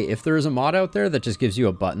will say, if there is a mod out there that just gives you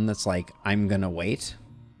a button that's like, I'm gonna wait.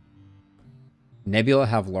 Nebula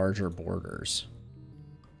have larger borders.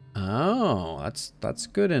 Oh, that's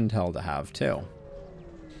good intel to have too.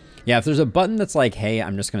 Yeah, if there's a button that's like, hey,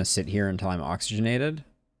 I'm just gonna sit here until I'm oxygenated.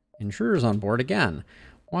 Intruders on board again.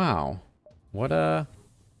 Wow. What a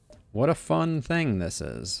fun thing this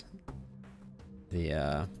is.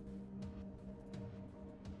 The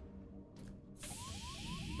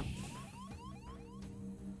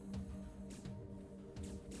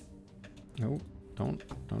Oh,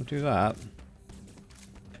 don't do that.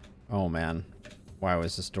 Oh man. Why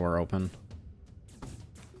was this door open?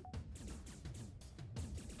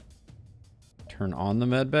 Turn on the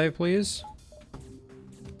med bay, please.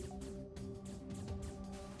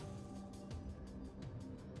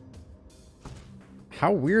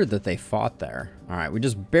 How weird that they fought there. Alright, we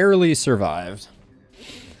just barely survived.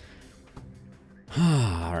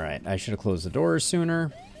 Alright, I should have closed the doors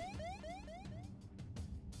sooner.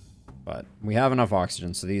 But we have enough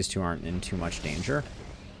oxygen, so these two aren't in too much danger.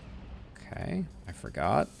 Okay, I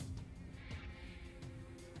forgot.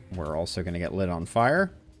 We're also going to get lit on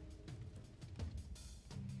fire.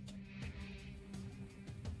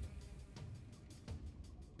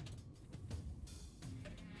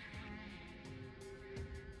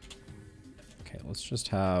 Okay, let's just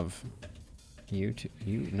have you two,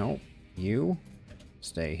 you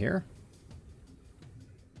stay here.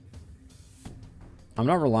 I'm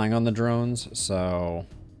not relying on the drones, so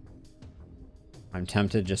I'm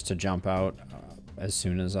tempted just to jump out as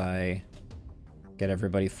soon as I get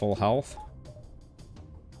everybody full health.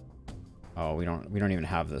 Oh, we don't even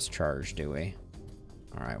have this charge, do we?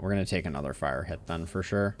 All right, we're gonna take another fire hit then for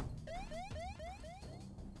sure.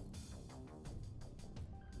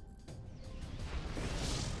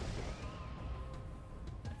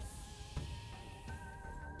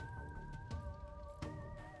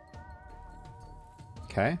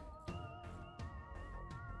 Okay.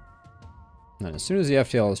 And then as soon as the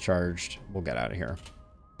FTL is charged, we'll get out of here.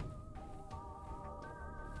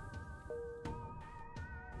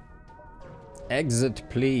 Exit,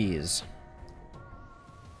 please.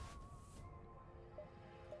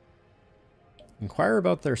 Inquire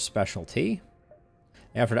about their specialty.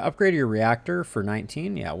 You offer to upgrade your reactor for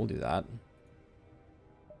 19. Yeah, we'll do that.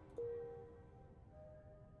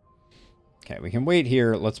 Okay, we can wait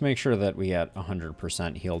here. Let's make sure that we get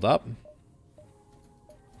 100% healed up.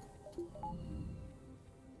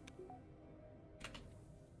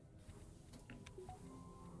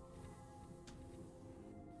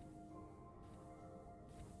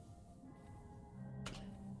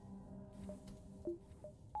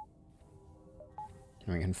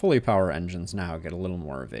 And we can fully power engines now, get a little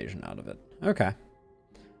more evasion out of it. Okay.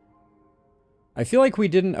 I feel like we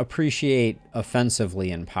didn't appreciate offensively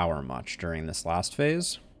in power much during this last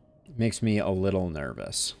phase. It makes me a little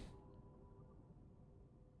nervous.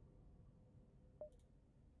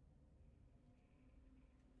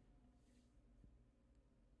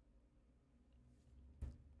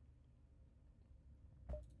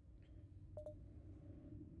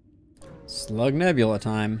 Slug Nebula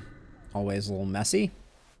time. Always a little messy.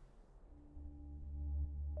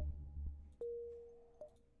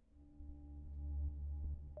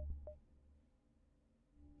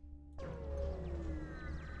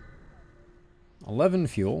 $11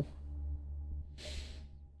 fuel.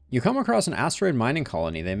 You come across an asteroid mining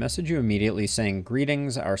colony. They message you immediately saying,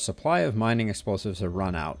 "Greetings, our supply of mining explosives have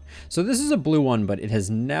run out." So this is a blue one, but it has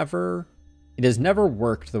never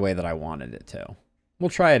worked the way that I wanted it to. We'll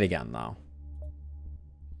try it again, though.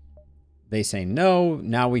 They say no.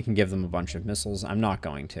 Now we can give them a bunch of missiles. I'm not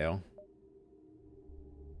going to.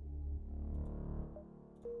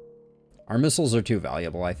 Our missiles are too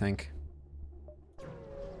valuable, I think.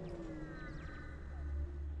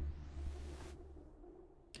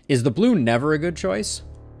 Is the blue never a good choice?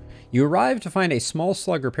 You arrive to find a small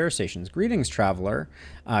slug repair stations. Greetings, traveler.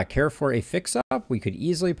 Care for a fix-up? We could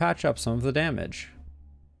easily patch up some of the damage.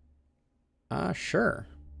 Sure.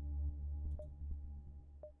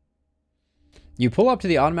 You pull up to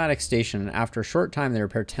the automatic station, and after a short time, they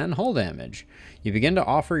repair 10 hull damage. You begin to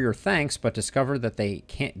offer your thanks, but discover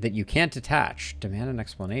that you can't detach. Demand an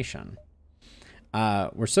explanation.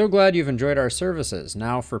 We're so glad you've enjoyed our services.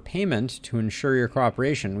 Now, for payment to ensure your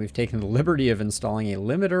cooperation, we've taken the liberty of installing a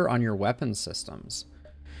limiter on your weapon systems.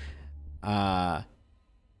 A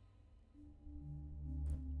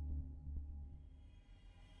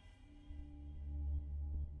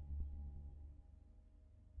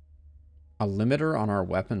limiter on our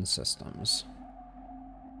weapon systems.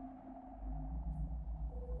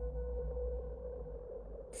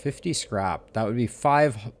 $50 scrap. That would be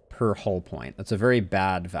 5 per hull point. That's a very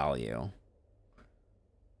bad value.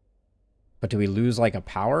 But do we lose like a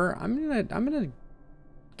power? I'm gonna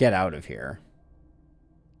get out of here.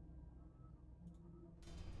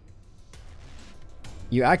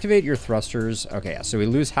 You activate your thrusters. Okay, so we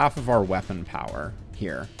lose half of our weapon power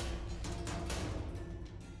here.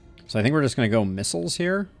 So I think we're just going to go missiles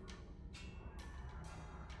here.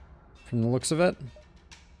 From the looks of it.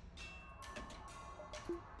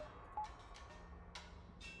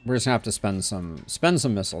 We're just going to have to spend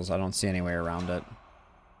some missiles. I don't see any way around it.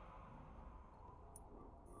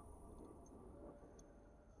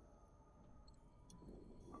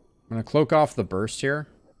 I'm going to cloak off the burst here.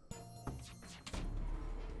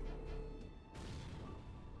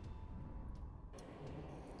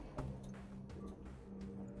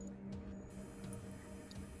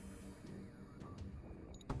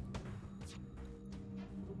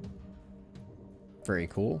 Very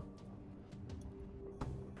cool.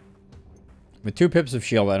 With 2 pips of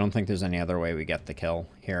shield, I don't think there's any other way we get the kill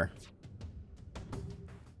here.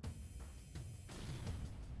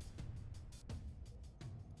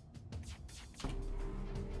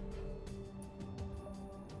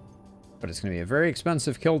 But it's going to be a very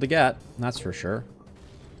expensive kill to get, that's for sure.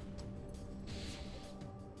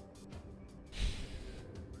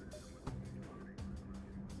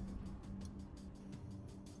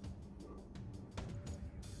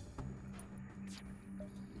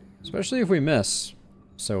 Especially if we miss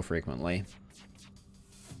so frequently.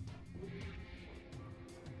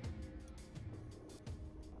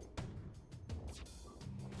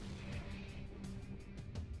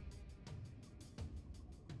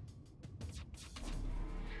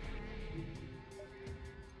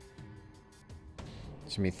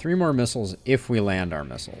 It's going to be 3 more missiles if we land our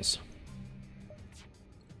missiles.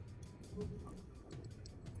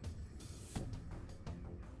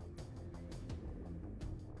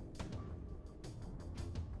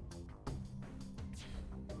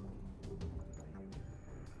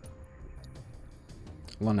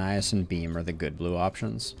 Linnaeus and Beam are the good blue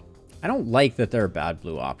options. I don't like that they're bad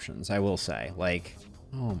blue options, I will say. Like,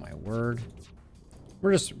 oh my word.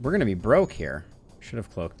 We're going to be broke here. Should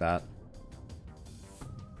have cloaked that.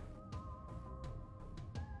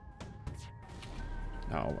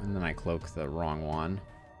 Oh, and then I cloaked the wrong one.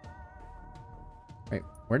 Wait,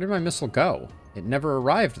 where did my missile go? It never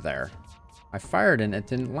arrived there. I fired and it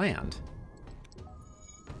didn't land.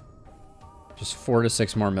 Just 4 to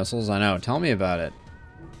 6 more missiles? I know, tell me about it.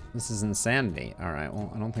 This is insanity. Alright,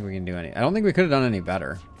 well, I don't think we can do any... I don't think we could have done any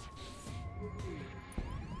better.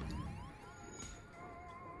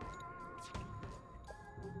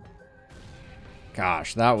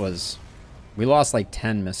 Gosh, that was... We lost like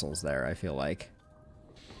 10 missiles there, I feel like.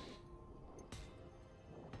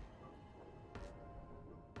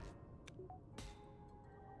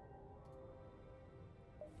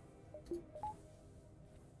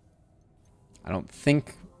 I don't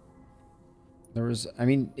think there was... I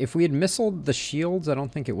mean, if we had missiled the shields, I don't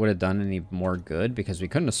think it would have done any more good because we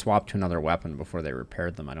couldn't have swapped to another weapon before they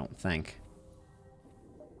repaired them, I don't think.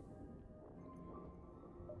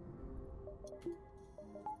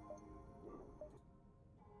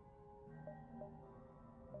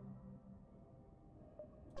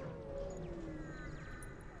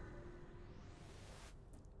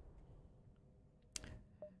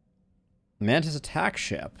 Mantis attack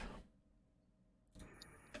ship.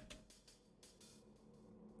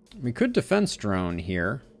 We could defense drone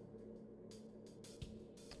here.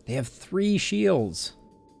 They have 3 shields.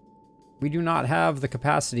 We do not have the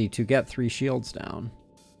capacity to get 3 shields down.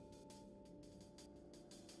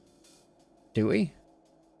 Do we?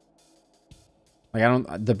 Like, I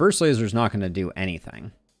don't... The burst laser's not going to do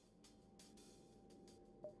anything.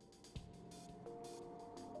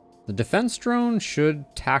 The defense drone should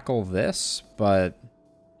tackle this, but...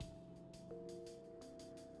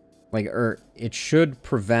 Like, or it should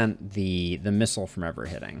prevent the missile from ever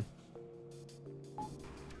hitting.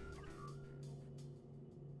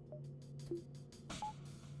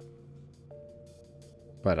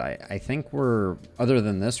 But I think we're... Other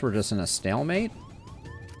than this, we're just in a stalemate.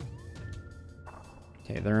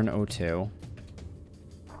 Okay, they're in O2.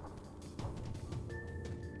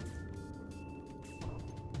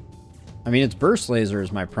 I mean, it's burst laser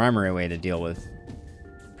is my primary way to deal with...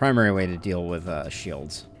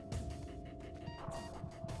 shields.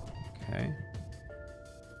 Okay.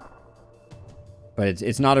 But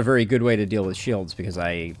it's not a very good way to deal with shields because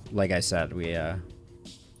like I said, we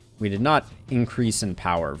did not increase in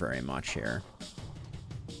power very much here.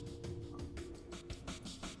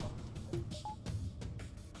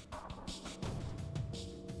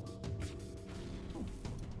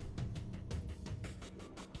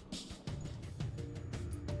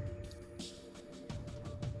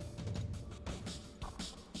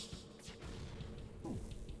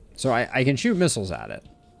 So I can shoot missiles at it,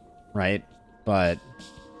 right? But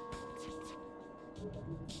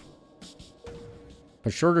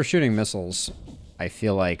shorter shooting missiles, I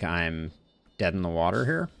feel like I'm dead in the water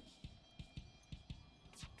here.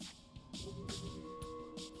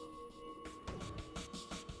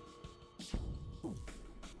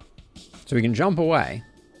 So we can jump away.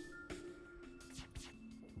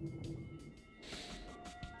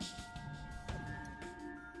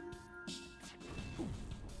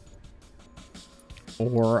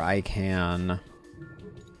 Or I can...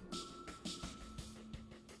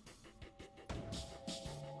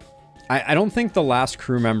 I don't think the last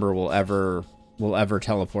crew member will ever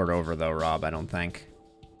teleport over though, Rob, I don't think.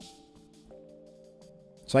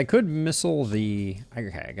 So I could missile the...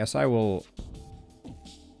 Okay, I guess I will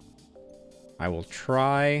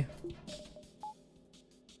try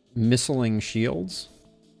missiling shields.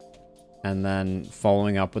 And then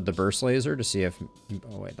following up with the burst laser to see if...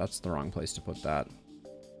 Oh wait, that's the wrong place to put that.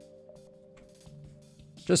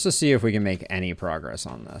 Just to see if we can make any progress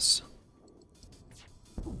on this.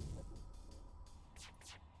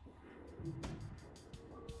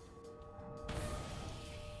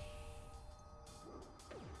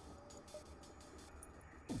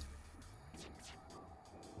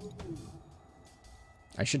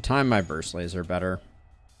 I should time my burst laser better.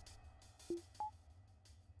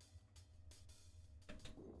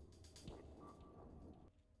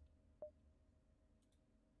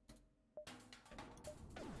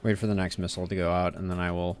 Wait for the next missile to go out, and then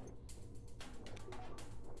I will...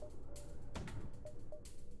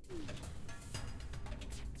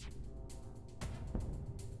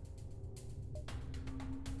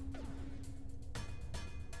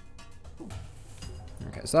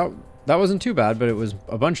 Okay, so that wasn't too bad, but it was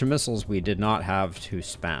a bunch of missiles we did not have to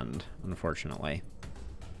spend, unfortunately.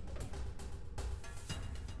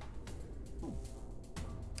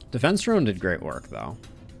 Defense drone did great work, though.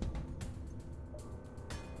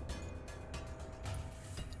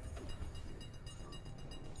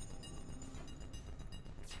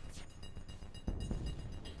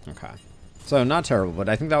 Okay. So, not terrible, but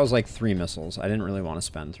I think that was like 3 missiles. I didn't really want to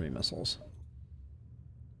spend 3 missiles.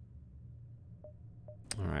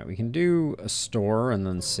 Alright, we can do a store and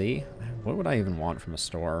then see. What would I even want from a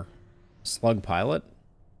store? Slug pilot?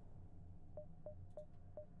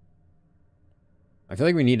 I feel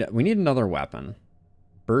like we need another weapon.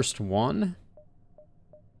 Burst 1?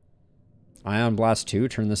 Ion Blast 2,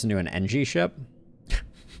 turn this into an NG ship?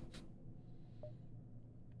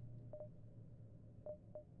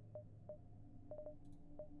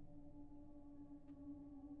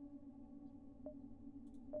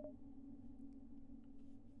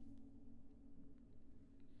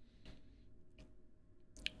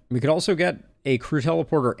 We could also get a crew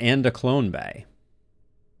teleporter and a clone bay.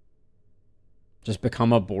 Just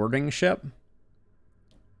become a boarding ship.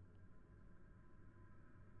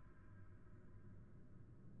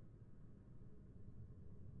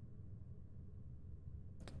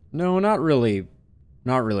 No, not really.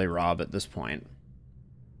 Not really Rob at this point.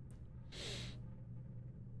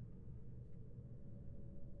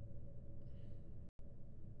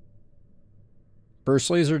 Burst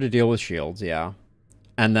laser to deal with shields, yeah.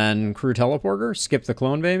 And then crew teleporter, skip the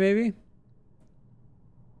clone bay maybe?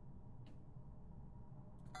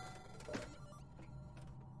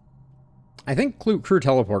 I think crew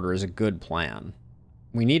teleporter is a good plan.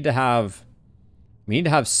 We need to have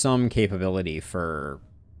some capability for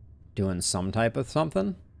doing some type of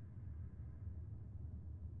something.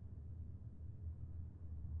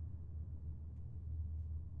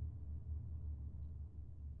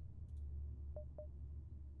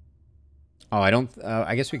 Oh, I don't...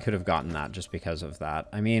 I guess we could have gotten that just because of that.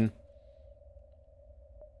 I mean...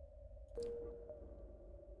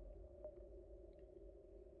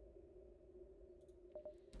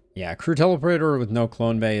 Yeah, crew teleporter with no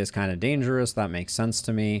clone bay is kind of dangerous. That makes sense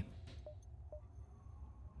to me.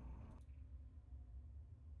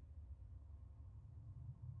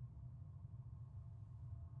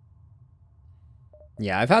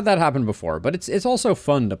 Yeah, I've had that happen before, but it's also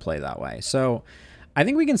fun to play that way. So... I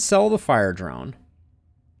think we can sell the fire drone,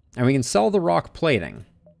 and we can sell the rock plating,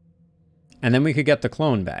 and then we could get the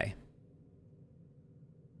clone bay.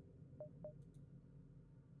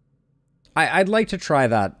 I'd like to try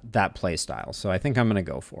that play style, so I think I'm going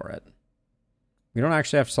to go for it. We don't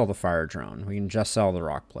actually have to sell the fire drone. We can just sell the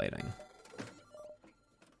rock plating.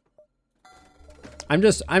 I'm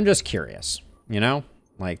just curious, you know?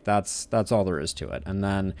 Like that's all there is to it. And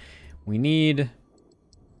then we need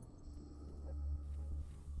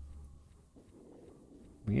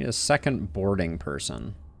a second boarding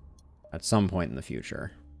person at some point in the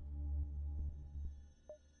future.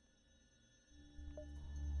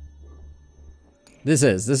 This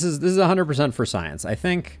is 100% for science. I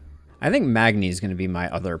think Magni's going to be my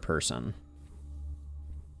other person.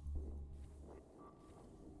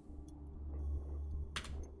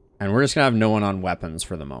 And we're just going to have no one on weapons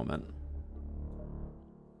for the moment.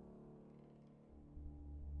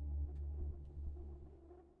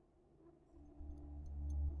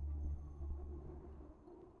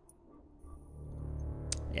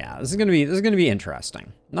 Yeah, this is gonna be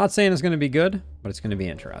interesting. Not saying it's gonna be good, but it's gonna be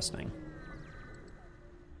interesting.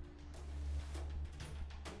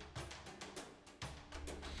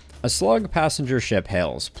 A slug passenger ship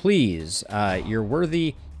hails. Please, your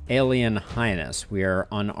worthy alien highness. We are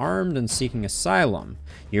unarmed and seeking asylum.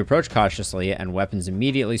 You approach cautiously, and weapons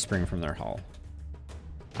immediately spring from their hull.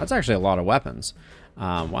 That's actually a lot of weapons.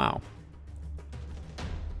 Wow.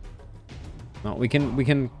 Well, we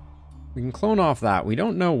can clone off that. We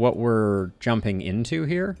don't know what we're jumping into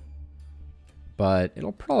here, but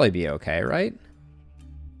it'll probably be okay, right?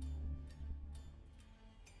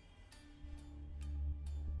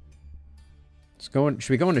 Should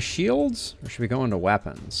we go into shields or should we go into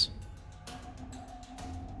weapons?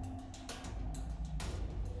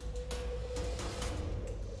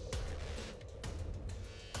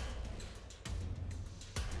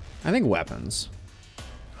 I think weapons.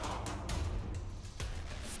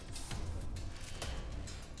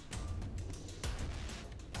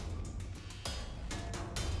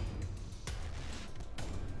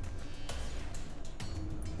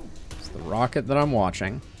 It's the rocket that I'm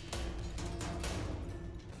watching.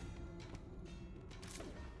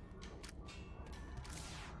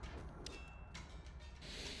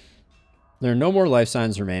 There are no more life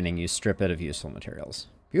signs remaining. You strip it of useful materials.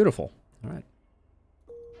 Beautiful. All right.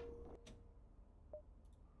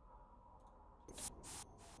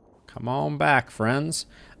 Come on back, friends.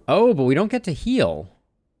 Oh, but we don't get to heal.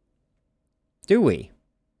 Do we?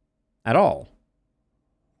 At all.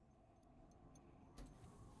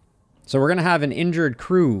 So we're going to have an injured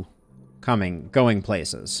crew going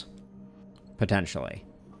places. Potentially.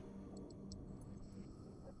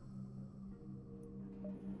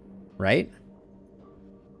 Right?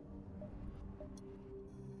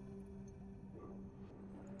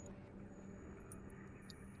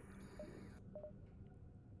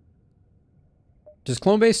 Does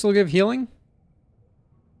clone base still give healing?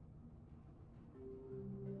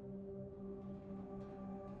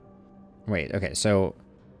 Wait, okay, so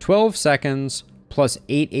 12 seconds plus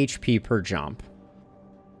 8 HP per jump.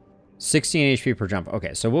 16 HP per jump.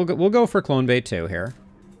 Okay, so we'll go for clone bait 2 here.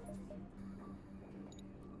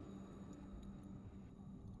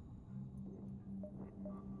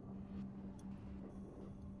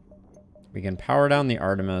 We can power down the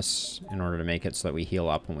Artemis in order to make it so that we heal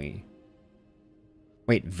up when we...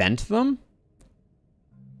 Wait, vent them?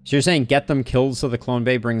 So you're saying get them killed so the clone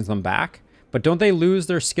bay brings them back? But don't they lose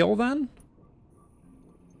their skill then?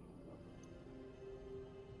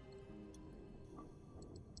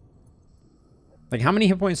 Like, how many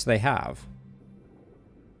hit points do they have?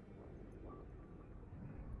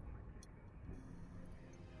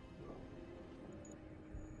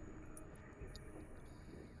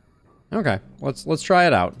 Okay, let's try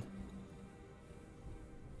it out.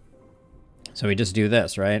 So we just do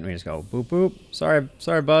this, right? And we just go boop boop.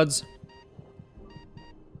 Sorry, buds.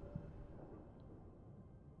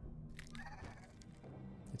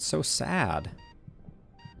 It's so sad.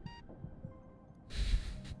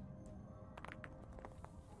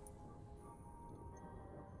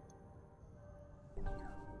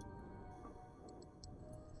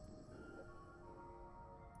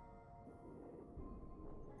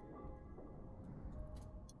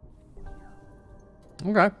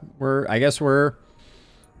 Okay, I guess we're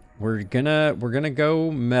gonna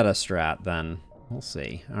go meta strat then. We'll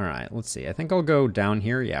see. All right, let's see. I think I'll go down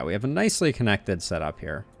here. Yeah, we have a nicely connected setup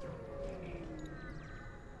here.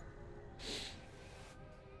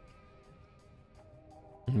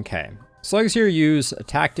 Okay. Slugs here use a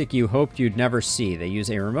tactic you hoped you'd never see. They use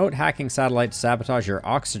a remote hacking satellite to sabotage your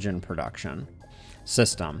oxygen production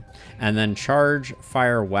system and then charge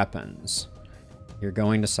fire weapons. You're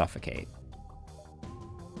going to suffocate.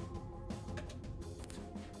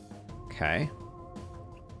 Okay.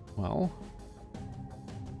 Well.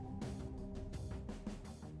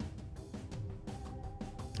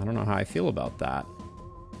 I don't know how I feel about that.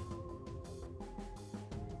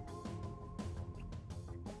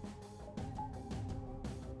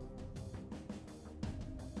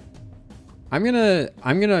 I'm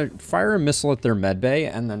gonna fire a missile at their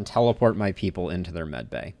medbay and then teleport my people into their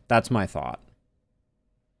medbay. That's my thought.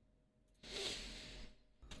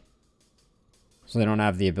 So they don't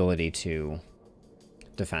have the ability to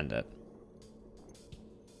defend it.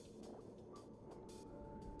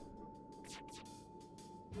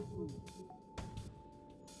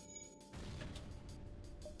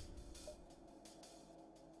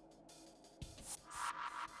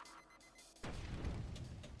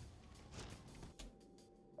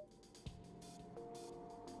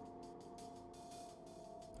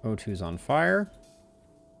 O2's on fire.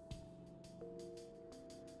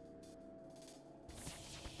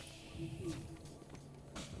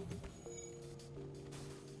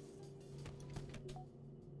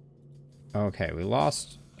 Okay, we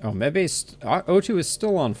lost... Oh, medbase... O2 is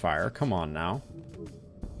still on fire. Come on now.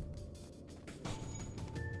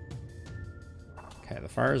 Okay, the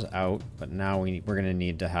fire's out, but now we're going to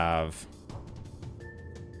need to have...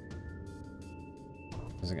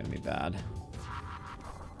 This is going to be bad.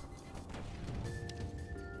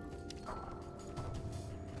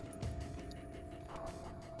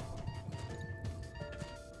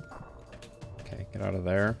 Okay, get out of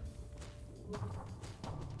there.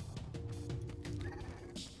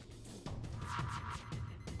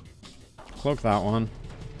 Cloak that one.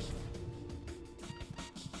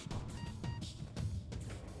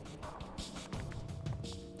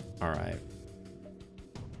 Alright.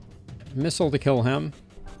 Missile to kill him.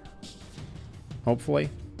 Hopefully.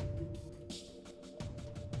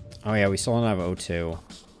 Oh yeah, we still don't have O2.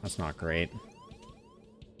 That's not great.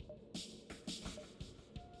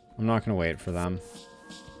 I'm not gonna wait for them.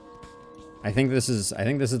 I think this is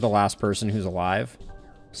the last person who's alive.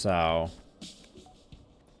 So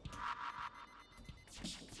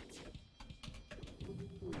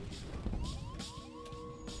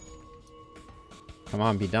come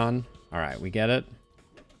on, be done. All right, we get it.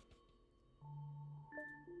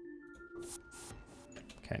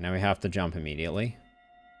 Okay, now we have to jump immediately.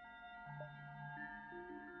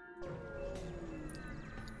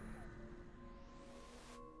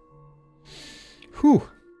 Whew.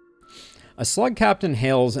 A slug captain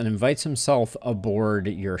hails and invites himself aboard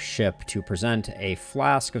your ship to present a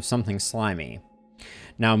flask of something slimy.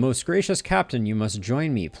 Now, most gracious captain, you must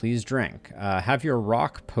join me. Please drink. Have your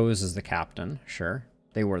rock pose as the captain. Sure.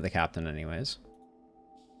 They were the captain anyways.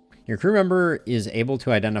 Your crew member is able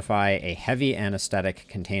to identify a heavy anesthetic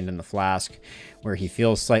contained in the flask where he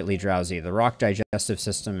feels slightly drowsy. The rock digestive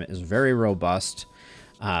system is very robust.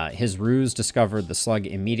 His ruse discovered, the slug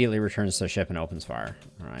immediately returns to the ship and opens fire.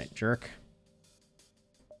 All right, jerk.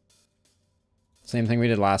 Same thing we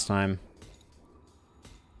did last time.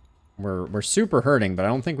 We're super hurting, but I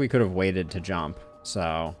don't think we could have waited to jump,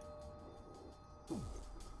 so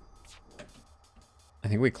I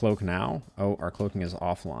think we cloak now. Oh, our cloaking is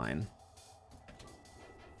offline.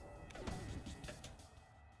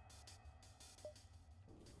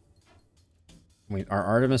 Our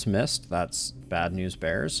Artemis missed. That's bad news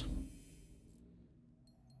bears.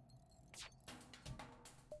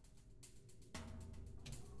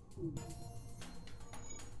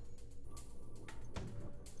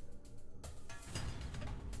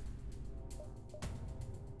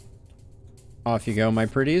 Off you go, my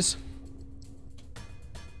pretties.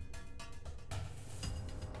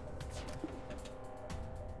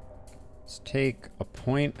 Let's take a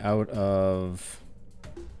point out of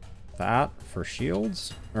that for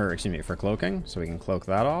shields, or excuse me, for cloaking, so we can cloak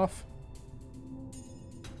that off.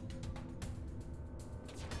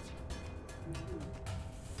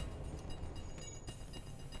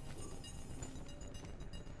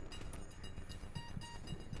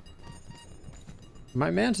 My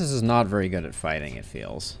mantis is not very good at fighting, it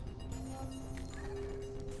feels.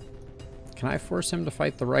 Can I force him to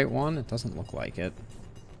fight the right one? It doesn't look like it.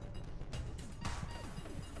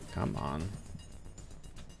 Come on.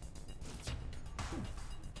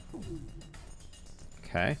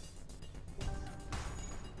 Okay.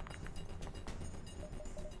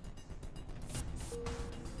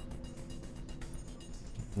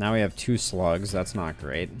 Now we have 2 slugs. That's not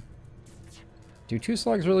great. Do 2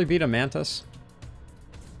 slugs really beat a mantis?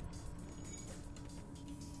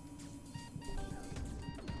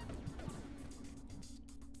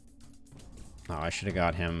 Oh, I should have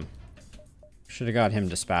got him. Should have got him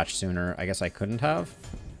dispatched sooner. I guess I couldn't have.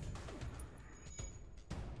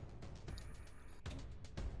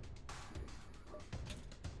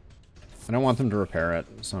 I don't want them to repair it,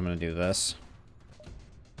 so I'm going to do this.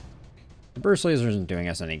 The burst laser isn't doing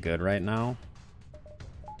us any good right now.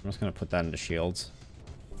 I'm just going to put that into shields.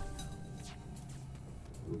 I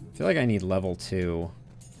feel like I need level 2.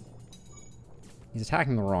 He's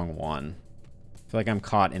attacking the wrong one. I feel like I'm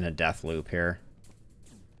caught in a death loop here.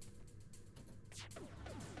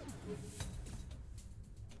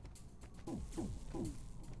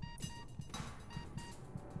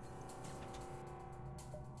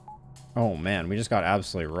 Oh man, we just got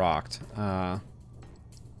absolutely rocked.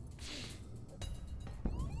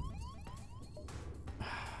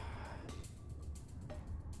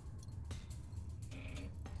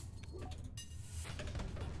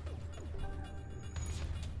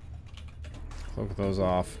 Cloak those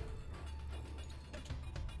off.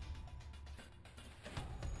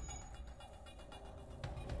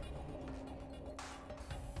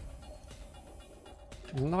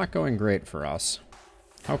 Not going great for us.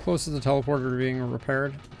 How close is the teleporter to being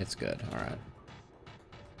repaired? It's good. Alright.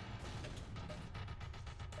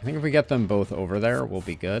 I think if we get them both over there, we'll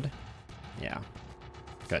be good. Yeah.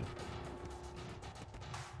 Good.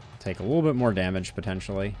 Take a little bit more damage,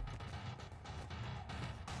 potentially.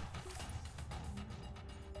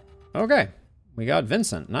 Okay. We got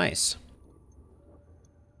Vincent. Nice.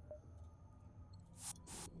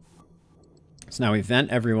 So now we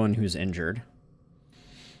vent everyone who's injured.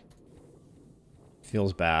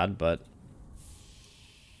 Feels bad, but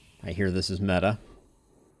I hear this is meta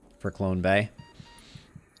for Clone Bay.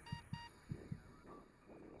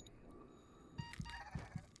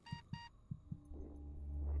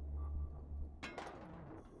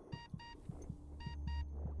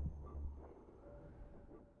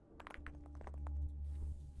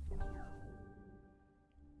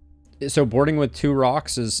 So boarding with 2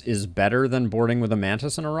 rocks is better than boarding with a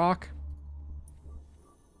mantis and a rock?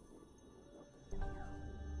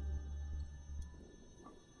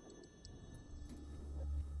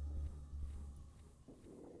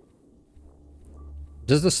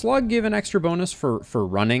 Does the slug give an extra bonus for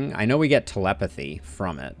running? I know we get telepathy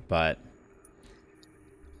from it, but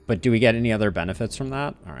do we get any other benefits from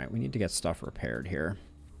that? All right, we need to get stuff repaired here.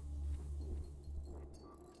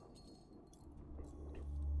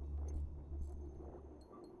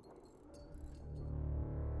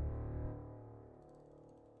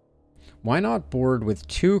 Why not board with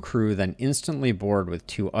 2 crew, then instantly board with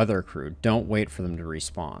 2 other crew? Don't wait for them to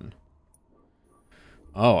respawn.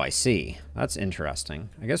 Oh, I see. That's interesting.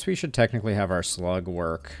 I guess we should technically have our slug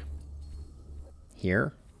work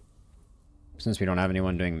here, since we don't have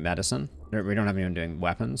anyone doing medicine. We don't have anyone doing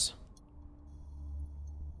weapons.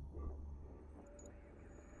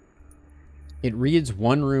 It reads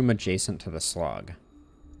 1 room adjacent to the slug.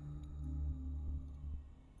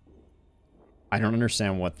 I don't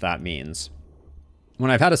understand what that means. When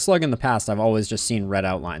I've had a slug in the past, I've always just seen red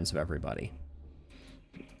outlines of everybody.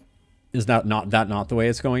 Is that not the way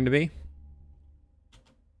it's going to be?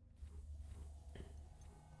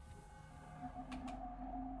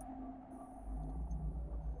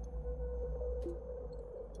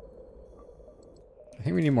 I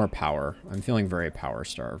think we need more power. I'm feeling very power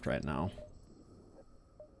starved right now.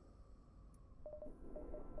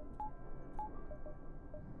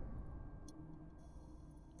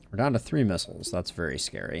 We're down to 3 missiles. That's very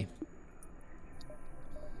scary.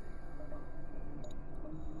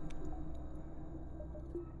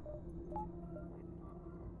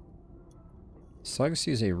 Slug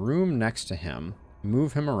sees a room next to him.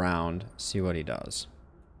 Move him around. See what he does.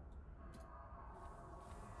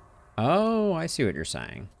 Oh, I see what you're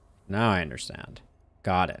saying. Now I understand.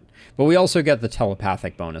 Got it. But we also get the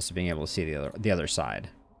telepathic bonus of being able to see the other side.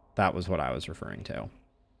 That was what I was referring to.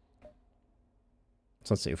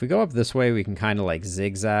 So let's see. If we go up this way, we can kind of like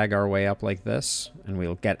zigzag our way up like this, and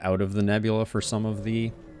we'll get out of the nebula for some of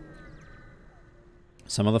the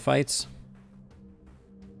fights.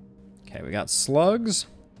 Okay, we got slugs.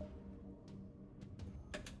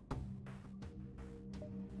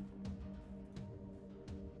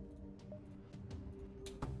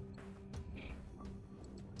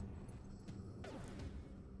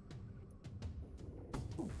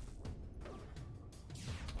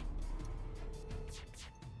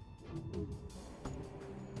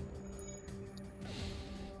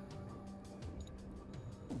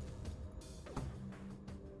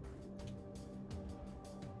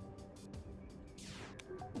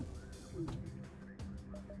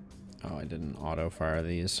 Oh, I didn't auto-fire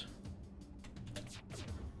these.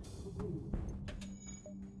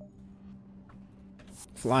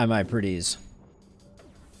 Fly, my pretties.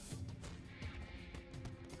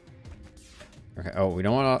 Okay. Oh, we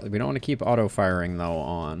don't want to keep auto-firing though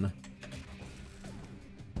on.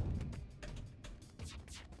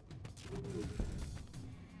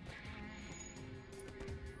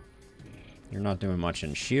 You're not doing much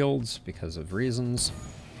in shields because of reasons.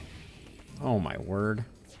 Oh my word.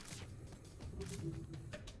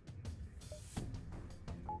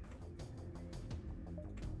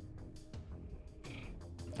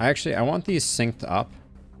 I want these synced up,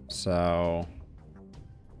 so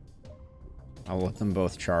I'll let them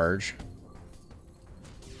both charge.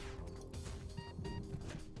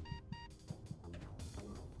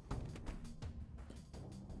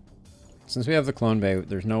 Since we have the clone bay,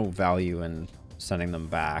 there's no value in sending them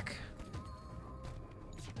back.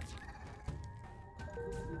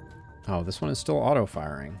 Oh, this one is still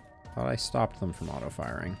auto-firing. Thought I stopped them from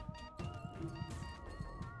auto-firing.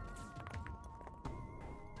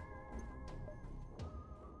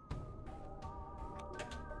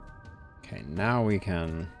 Okay, now we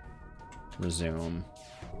can resume.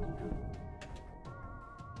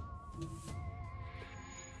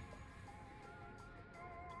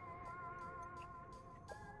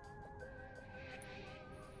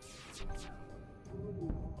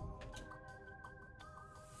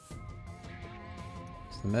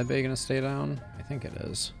 Is the med bay gonna stay down? I think it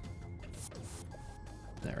is.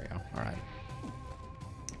 There we go. All right.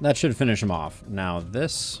 That should finish him off. Now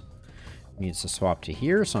this needs to swap to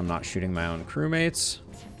here, so I'm not shooting my own crewmates.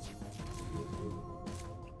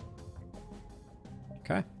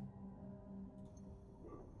 Okay.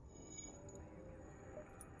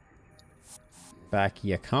 Back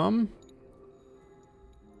you come.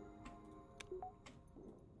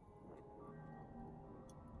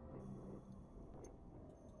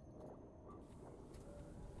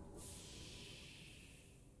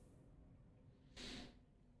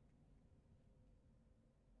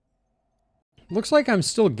 Looks like I'm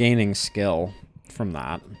still gaining skill from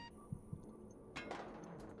that.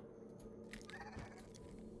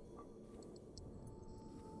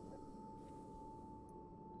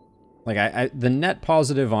 Like, the net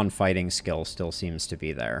positive on fighting skill still seems to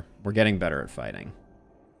be there. We're getting better at fighting.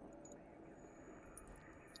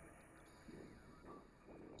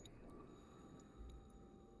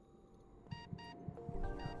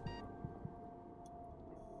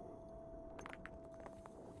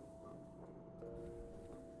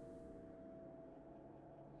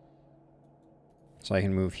 So I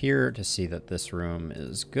can move here to see that this room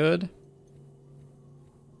is good.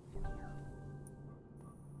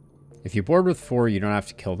 If you board with 4, you don't have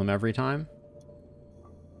to kill them every time.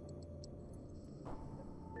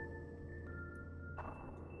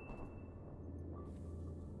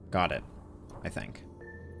 Got it, I think.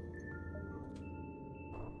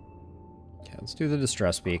 Okay, let's do the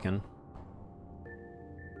distress beacon.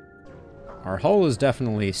 Our hull has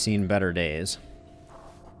definitely seen better days.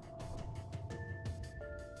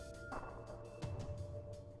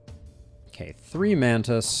 Okay, 3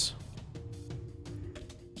 mantis.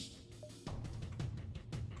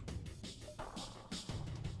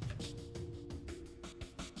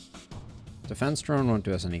 Defense drone won't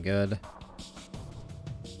do us any good.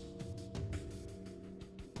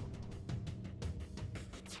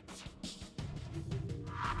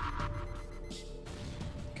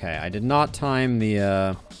 Okay, I did not time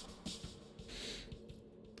the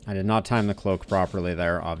cloak properly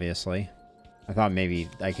there, obviously. I thought maybe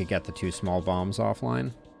I could get the 2 small bombs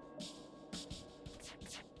offline.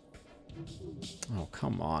 Oh,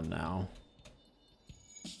 come on now.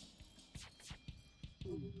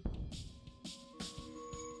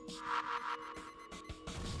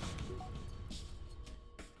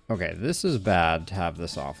 Okay, this is bad to have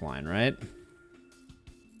this offline, right?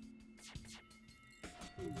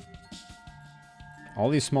 All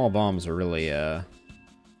these small bombs are really,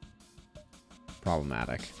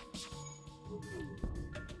 problematic.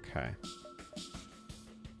 Okay.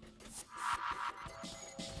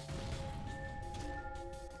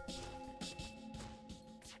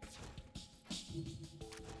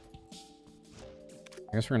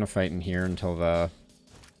 I guess we're gonna fight in here until the...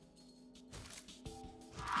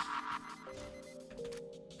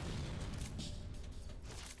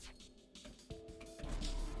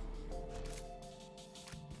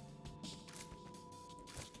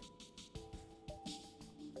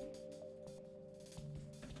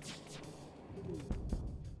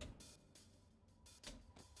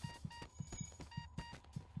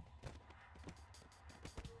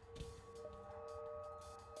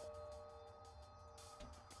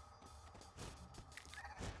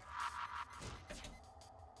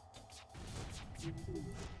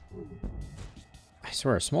 I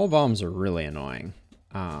swear, small bombs are really annoying.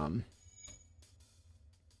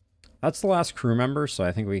 That's the last crew member, so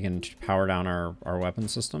I think we can power down our weapon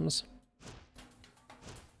systems.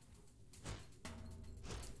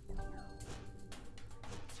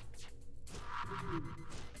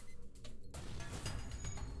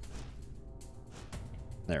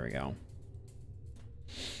 There we go.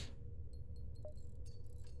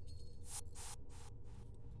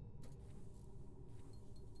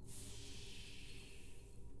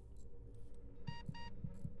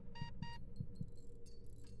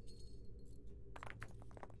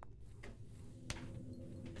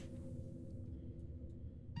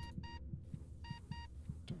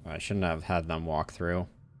 I shouldn't have had them walk through.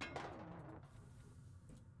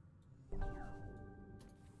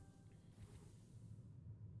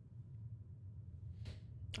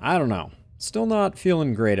 I don't know. Still not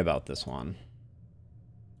feeling great about this one.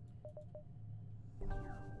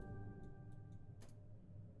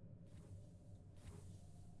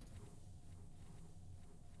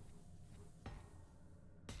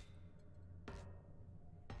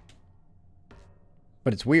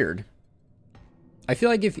 But it's weird. I feel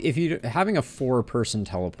like if you having a 4-person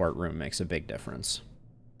teleport room makes a big difference.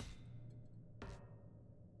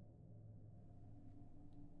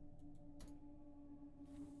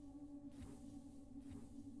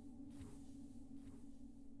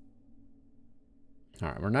 All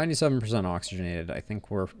right, we're 97% oxygenated. I think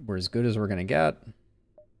we're as good as we're gonna get.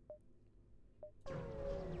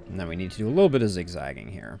 And then we need to do a little bit of zigzagging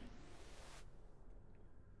here.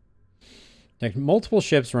 Like multiple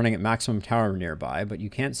ships running at maximum tower nearby, but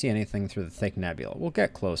you can't see anything through the thick nebula. We'll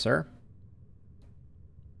get closer.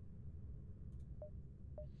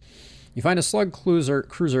 You find a slug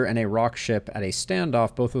cruiser and a rock ship at a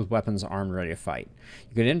standoff, both with weapons armed, ready to fight.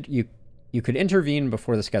 You could intervene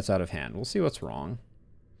before this gets out of hand. We'll see what's wrong.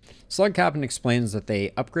 Slug Captain explains that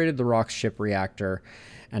they upgraded the rock's ship reactor,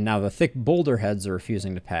 and now the thick boulder heads are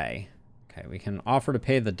refusing to pay. Okay, we can offer to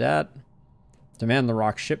pay the debt. Demand the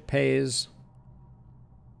rock ship pays.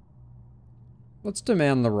 Let's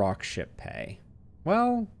demand the rock ship pay.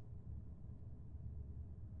 Well,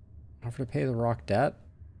 offer to pay the rock debt.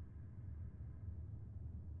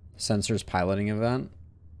 Sensors piloting event.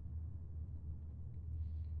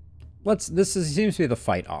 Seems to be the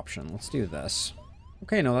fight option. Let's do this.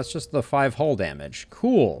 Okay, no, that's just the 5 hull damage.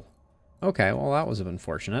 Cool. Okay, well, that was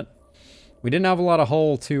unfortunate. We didn't have a lot of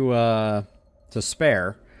hull to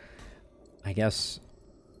spare. I guess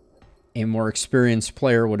a more experienced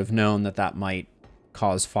player would have known that that might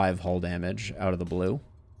cause 5 hull damage out of the blue.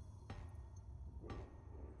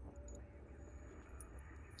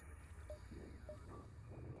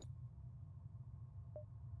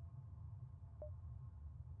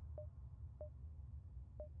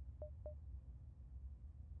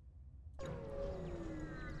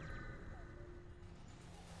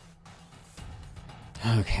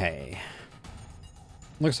 Okay.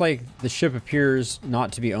 Looks like the ship appears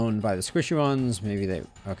not to be owned by the squishy ones. Maybe they...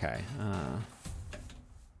 Okay.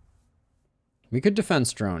 We could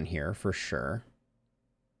defense drone here for sure.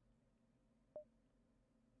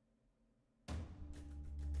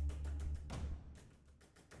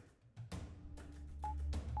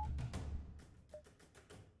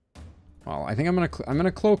 Well, I think I'm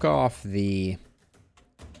gonna cloak off the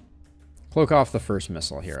first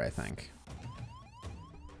missile here, I think.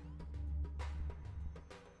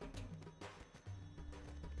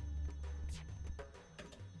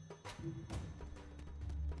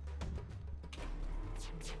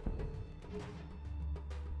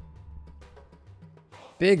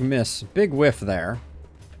 Big miss, big whiff there.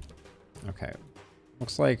 Okay,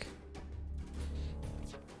 looks like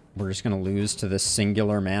we're just gonna lose to this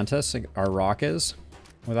singular mantis, our rock is,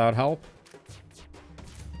 without help.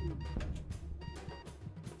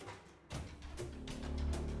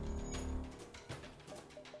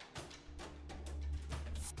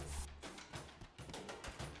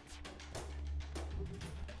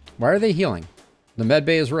 Why are they healing? The med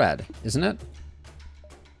bay is red, isn't it?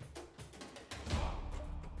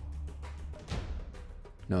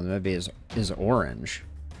 No, the med bay is orange.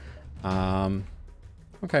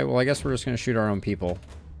 Okay, well, I guess we're just going to shoot our own people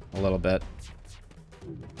a little bit.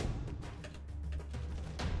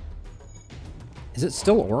 Is it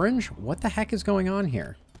still orange? What the heck is going on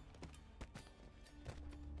here?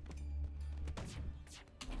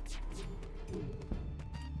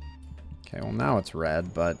 Okay, well, now it's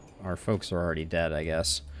red, but our folks are already dead, I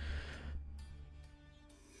guess.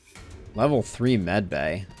 Level 3 med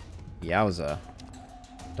bay. Yowza.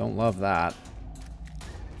 Don't love that.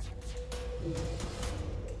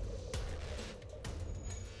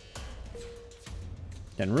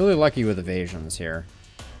 Getting really lucky with evasions here.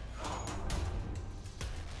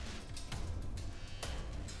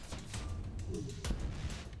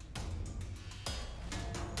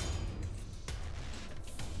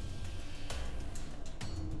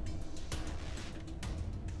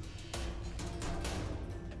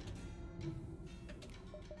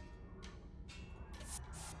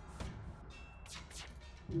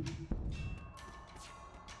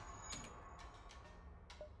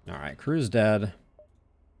 Alright, crew's dead.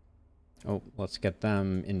 Oh, let's get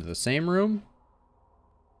them into the same room.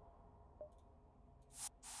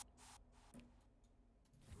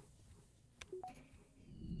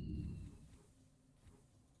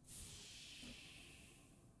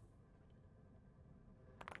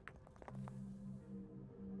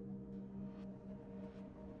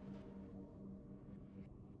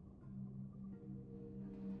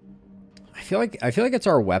 I feel like it's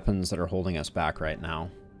our weapons that are holding us back right now.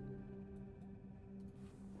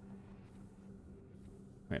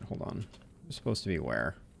 Wait, hold on. We're supposed to be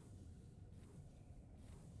where?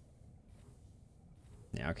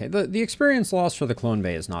 Yeah, okay. The experience loss for the clone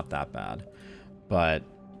bay is not that bad. But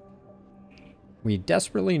we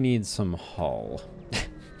desperately need some hull.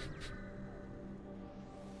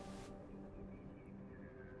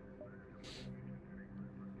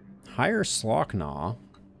 Higher Slocknaw.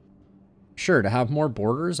 Sure, to have more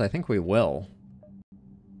borders, I think we will.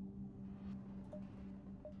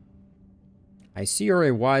 I see you're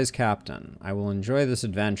a wise captain. I will enjoy this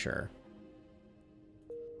adventure.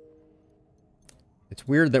 It's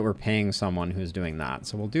weird that we're paying someone who's doing that,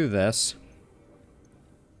 so we'll do this.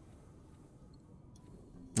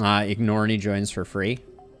 Ignore any joins for free.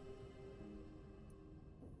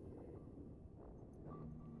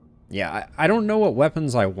 Yeah, I don't know what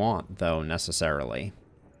weapons I want, though, necessarily.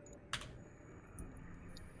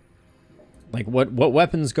 Like, what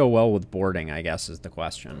weapons go well with boarding, I guess, is the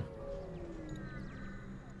question.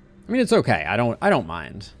 I mean, it's okay. I don't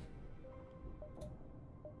mind.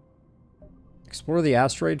 Explore the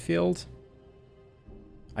asteroid field.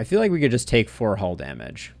 I feel like we could just take 4 hull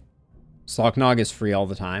damage. Sloknog is free all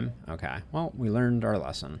the time. Okay. Well, we learned our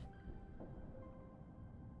lesson.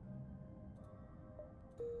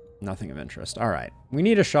 Nothing of interest. All right. We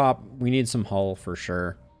need a shop. We need some hull for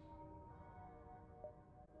sure.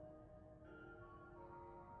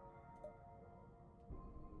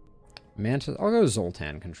 Mantis. I'll go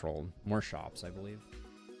Zoltan controlled. More shops, I believe.